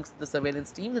change amongst the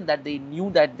surveillance teams, and that they knew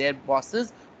that their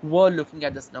bosses were looking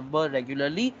at this number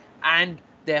regularly, and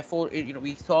therefore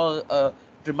we saw a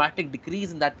dramatic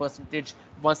decrease in that percentage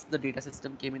once the data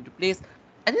system came into place.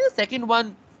 And then the second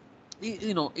one,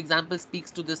 example speaks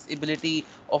to this ability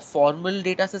of formal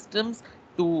data systems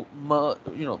to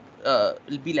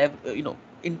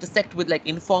intersect with like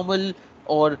informal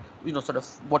or sort of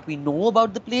what we know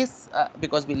about the place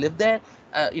because we live there,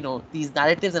 these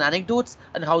narratives and anecdotes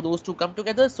and how those two come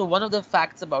together. So one of the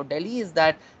facts about Delhi is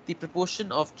that the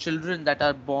proportion of children that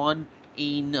are born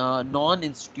in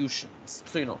non-institutions,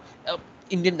 so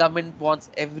Indian government wants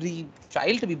every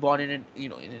child to be born in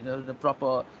a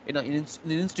proper in an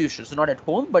institution, so not at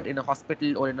home but in a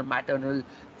hospital or in a maternal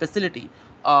facility.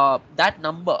 That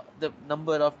number, the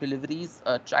number of deliveries,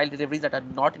 child deliveries that are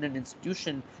not in an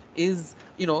institution is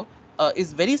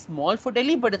is very small for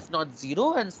Delhi, but it's not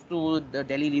zero. And so the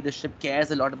Delhi leadership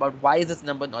cares a lot about why is this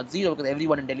number not zero, because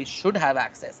everyone in Delhi should have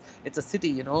access. It's a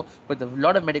city, with a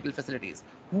lot of medical facilities.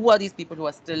 Who are these people who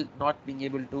are still not being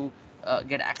able to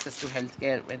get access to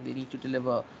healthcare when they need to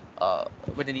deliver?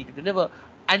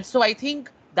 And so I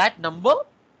think that number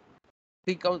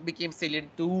became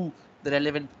salient to the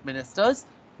relevant ministers,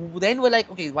 who then were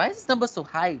like, okay, why is this number so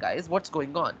high, guys? What's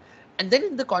going on? And then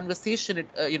in the conversation, it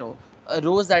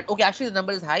arose that, okay, actually the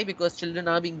number is high because children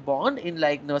are being born in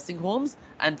like nursing homes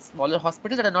and smaller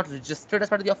hospitals that are not registered as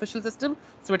part of the official system.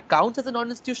 So it counts as a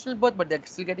non-institutional birth, but they're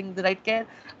still getting the right care.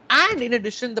 And in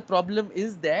addition, the problem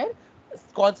is there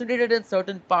concentrated in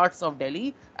certain parts of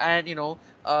Delhi, and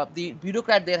the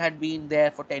bureaucrat there had been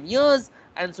there for 10 years,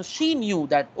 and so she knew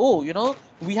that, oh,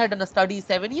 we had done a study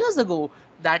 7 years ago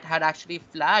that had actually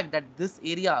flagged that this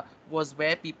area was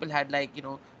where people had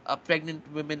pregnant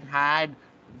women had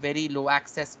very low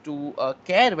access to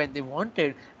care when they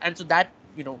wanted, and so that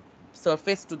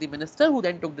surfaced to the minister, who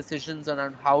then took decisions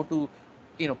around how to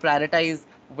prioritize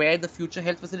where the future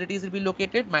health facilities will be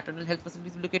located, maternal health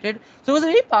facilities will be located. So it was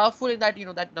very powerful in that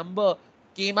that number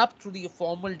came up through the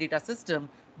formal data system,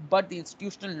 but the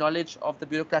institutional knowledge of the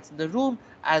bureaucrats in the room,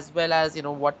 as well as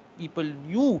what people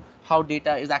knew how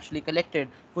data is actually collected,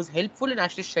 was helpful in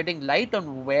actually shedding light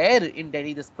on where in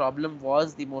Delhi this problem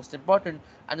was the most important,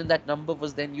 and then that number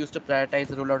was then used to prioritize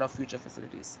the rollout of future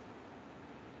facilities.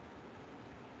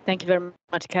 Thank you very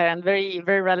much, Karen. Very,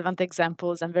 very relevant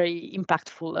examples and very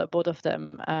impactful, both of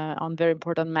them, on very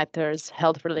important matters,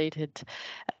 health-related.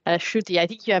 Shruti, I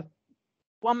think you have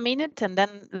 1 minute, and then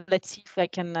let's see if I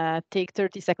can take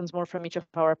 30 seconds more from each of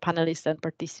our panelists and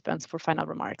participants for final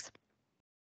remarks.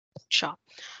 Sure.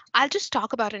 I'll just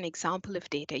talk about an example of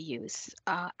data use.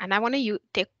 And I want to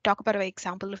talk about an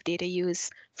example of data use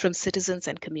from citizens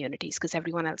and communities, because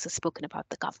everyone else has spoken about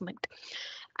the government.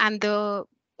 And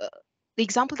the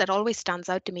example that always stands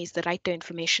out to me is the Right to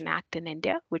Information Act in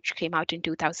India, which came out in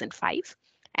 2005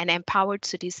 and empowered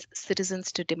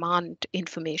citizens to demand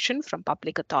information from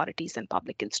public authorities and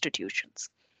public institutions.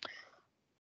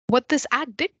 What this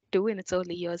act did do in its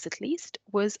early years, at least,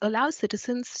 was allow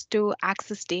citizens to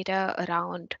access data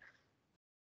around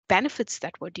benefits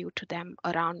that were due to them,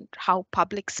 around how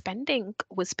public spending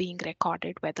was being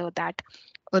recorded, whether that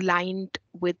aligned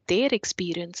with their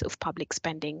experience of public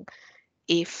spending.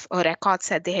 If a record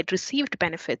said they had received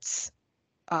benefits,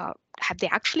 had they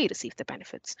actually received the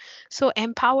benefits? So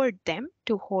empowered them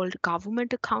to hold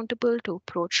government accountable, to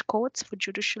approach courts for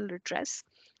judicial redress.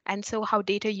 And so how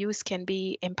data use can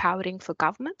be empowering for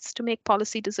governments to make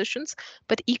policy decisions,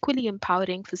 but equally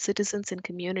empowering for citizens and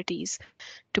communities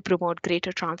to promote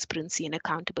greater transparency and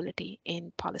accountability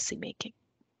in policymaking.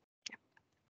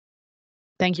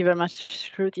 Thank you very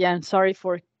much, Shruti. I'm sorry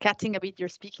for cutting a bit your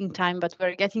speaking time, but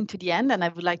we're getting to the end, and I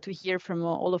would like to hear from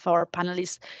all of our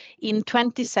panelists in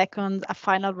 20 seconds, a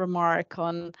final remark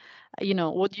on,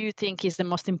 what do you think is the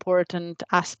most important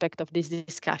aspect of this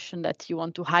discussion that you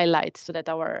want to highlight so that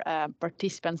our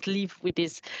participants leave with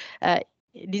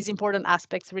these important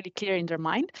aspects really clear in their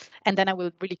mind. And then I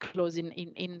will really close in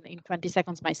 20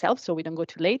 seconds myself, so we don't go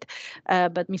too late.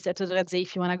 But Mr. Todoradze,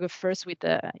 if you want to go first with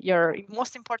your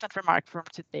most important remark from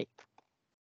today.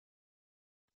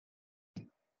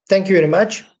 Thank you very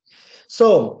much.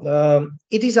 So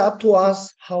it is up to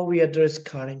us how we address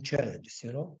current challenges,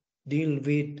 deal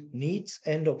with needs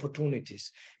and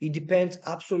opportunities. It depends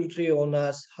absolutely on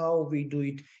us how we do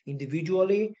it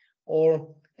individually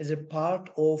or as a part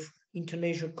of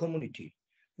international community.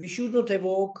 We should not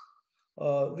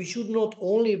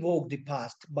only evoke the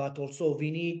past, but also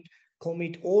we need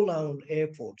commit all our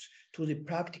efforts to the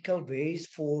practical ways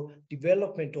for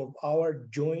development of our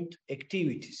joint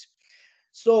activities.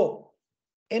 So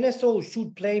NSO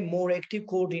should play more active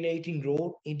coordinating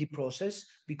role in the process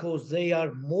because they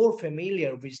are more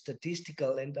familiar with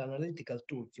statistical and analytical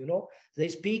tools. They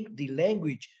speak the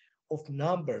language of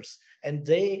numbers and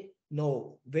they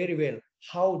know very well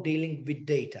how dealing with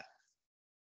data.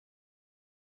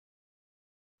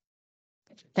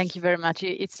 Thank you very much.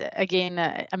 It's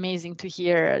again amazing to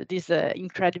hear this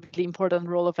incredibly important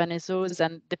role of NSOs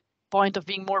and the point of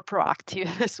being more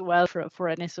proactive as well for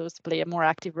NSOs to play a more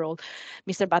active role.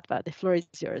 Mr. Batwa, the floor is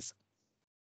yours.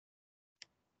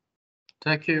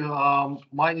 Thank you.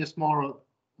 Mine is more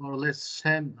or less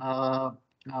same.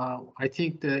 I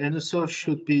think the NSO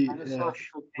should be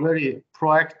very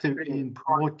proactive in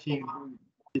promoting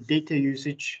the data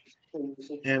usage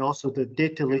and also the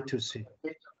data literacy.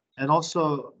 And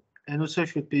also, NSO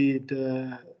should be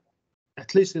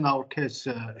at least in our case,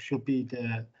 should be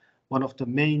one of the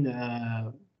main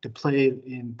the player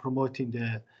in promoting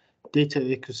the data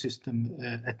ecosystem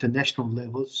at the national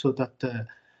level, so that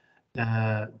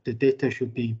the data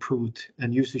should be improved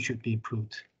and usage should be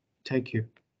improved. Thank you.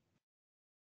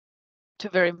 Two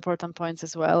very important points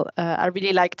as well. I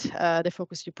really liked the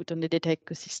focus you put on the data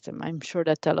ecosystem. I'm sure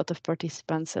that a lot of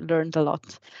participants learned a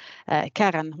lot.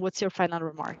 Karen, what's your final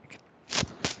remark?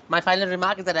 My final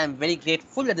remark is that I'm very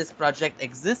grateful that this project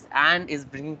exists and is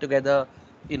bringing together,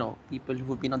 people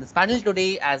who've been on this panel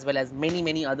today, as well as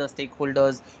many other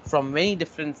stakeholders from many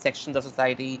different sections of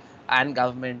society and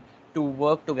government to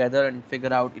work together and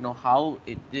figure out, how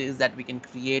it is that we can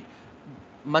create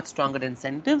much stronger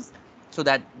incentives so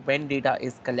that when data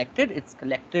is collected, it's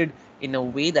collected in a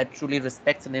way that truly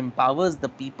respects and empowers the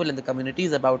people in the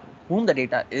communities about whom the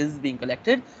data is being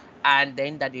collected, and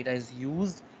then that data is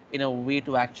used in a way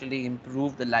to actually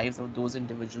improve the lives of those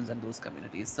individuals and those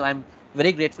communities. So I'm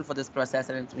very grateful for this process,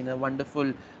 and it's been a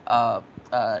wonderful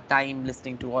time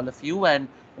listening to all of you. And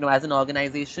as an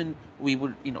organization, we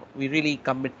would we really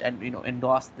commit and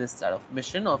endorse this sort of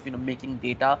mission of making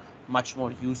data much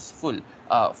more useful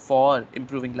for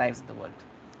improving lives in the world.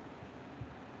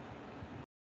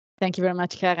 Thank you very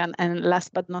much, Karen. And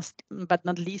last but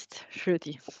not least,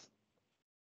 Shruti.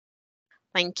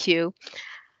 Thank you.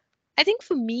 I think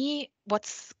for me,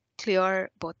 what's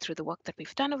clear both through the work that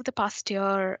we've done over the past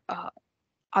year,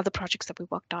 other projects that we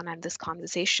worked on, and this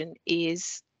conversation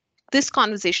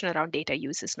around data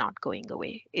use is not going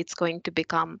away. It's going to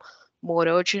become more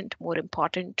urgent, more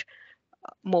important,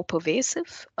 more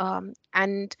pervasive.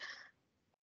 And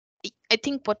I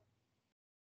think what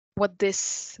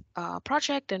this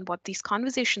project and what these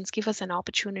conversations give us an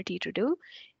opportunity to do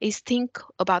is think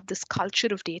about this culture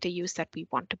of data use that we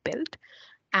want to build,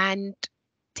 and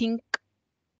think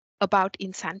about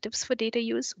incentives for data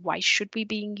use. Why should we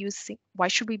be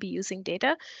using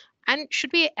data? And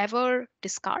should we ever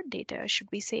discard data? Should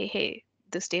we say, hey,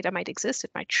 this data might exist,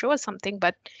 it might show us something,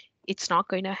 but it's not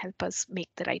going to help us make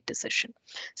the right decision.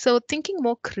 So thinking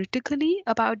more critically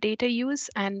about data use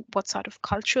and what sort of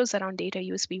cultures around data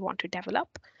use we want to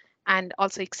develop, and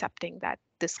also accepting that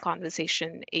this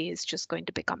conversation is just going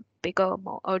to become bigger,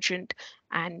 more urgent,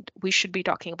 and we should be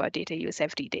talking about data use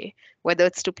every day, whether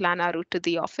it's to plan our route to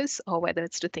the office or whether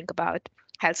it's to think about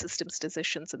health systems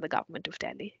decisions in the government of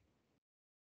Delhi.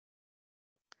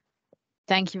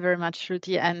 Thank you very much,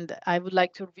 Shruti. And I would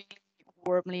like to really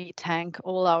warmly thank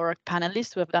all our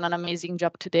panelists who have done an amazing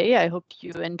job today. I hope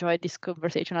you enjoyed this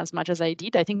conversation as much as I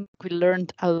did. I think we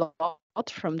learned a lot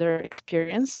from their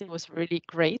experience. It was really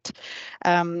great.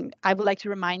 I would like to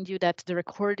remind you that the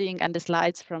recording and the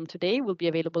slides from today will be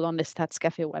available on the Stats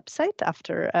Café website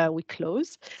after we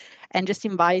close. And just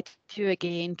invite you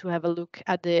again to have a look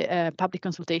at the public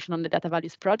consultation on the Data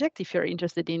Values Project if you're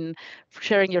interested in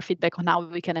sharing your feedback on how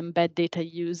we can embed data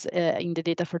use in the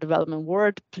data for development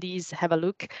world. Please have a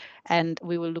look, and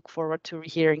we will look forward to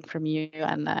hearing from you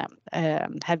and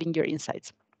having your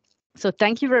insights. So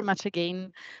thank you very much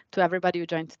again to everybody who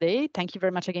joined today. Thank you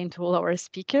very much again to all our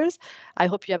speakers. I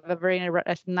hope you have a very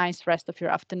nice rest of your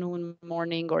afternoon,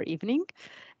 morning, or evening,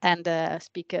 and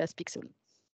speak soon.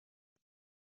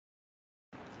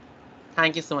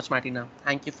 Thank you so much, Martina.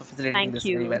 Thank you for facilitating this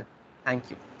very well. Thank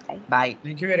you. Bye.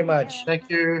 Thank you very much. Thank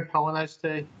you. Have a nice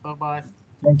day. Bye-bye.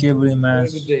 Thank you very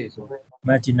much. Have a good day.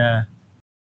 Martina.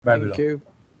 Bye. Thank you.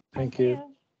 Thank you.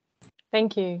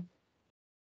 Thank you.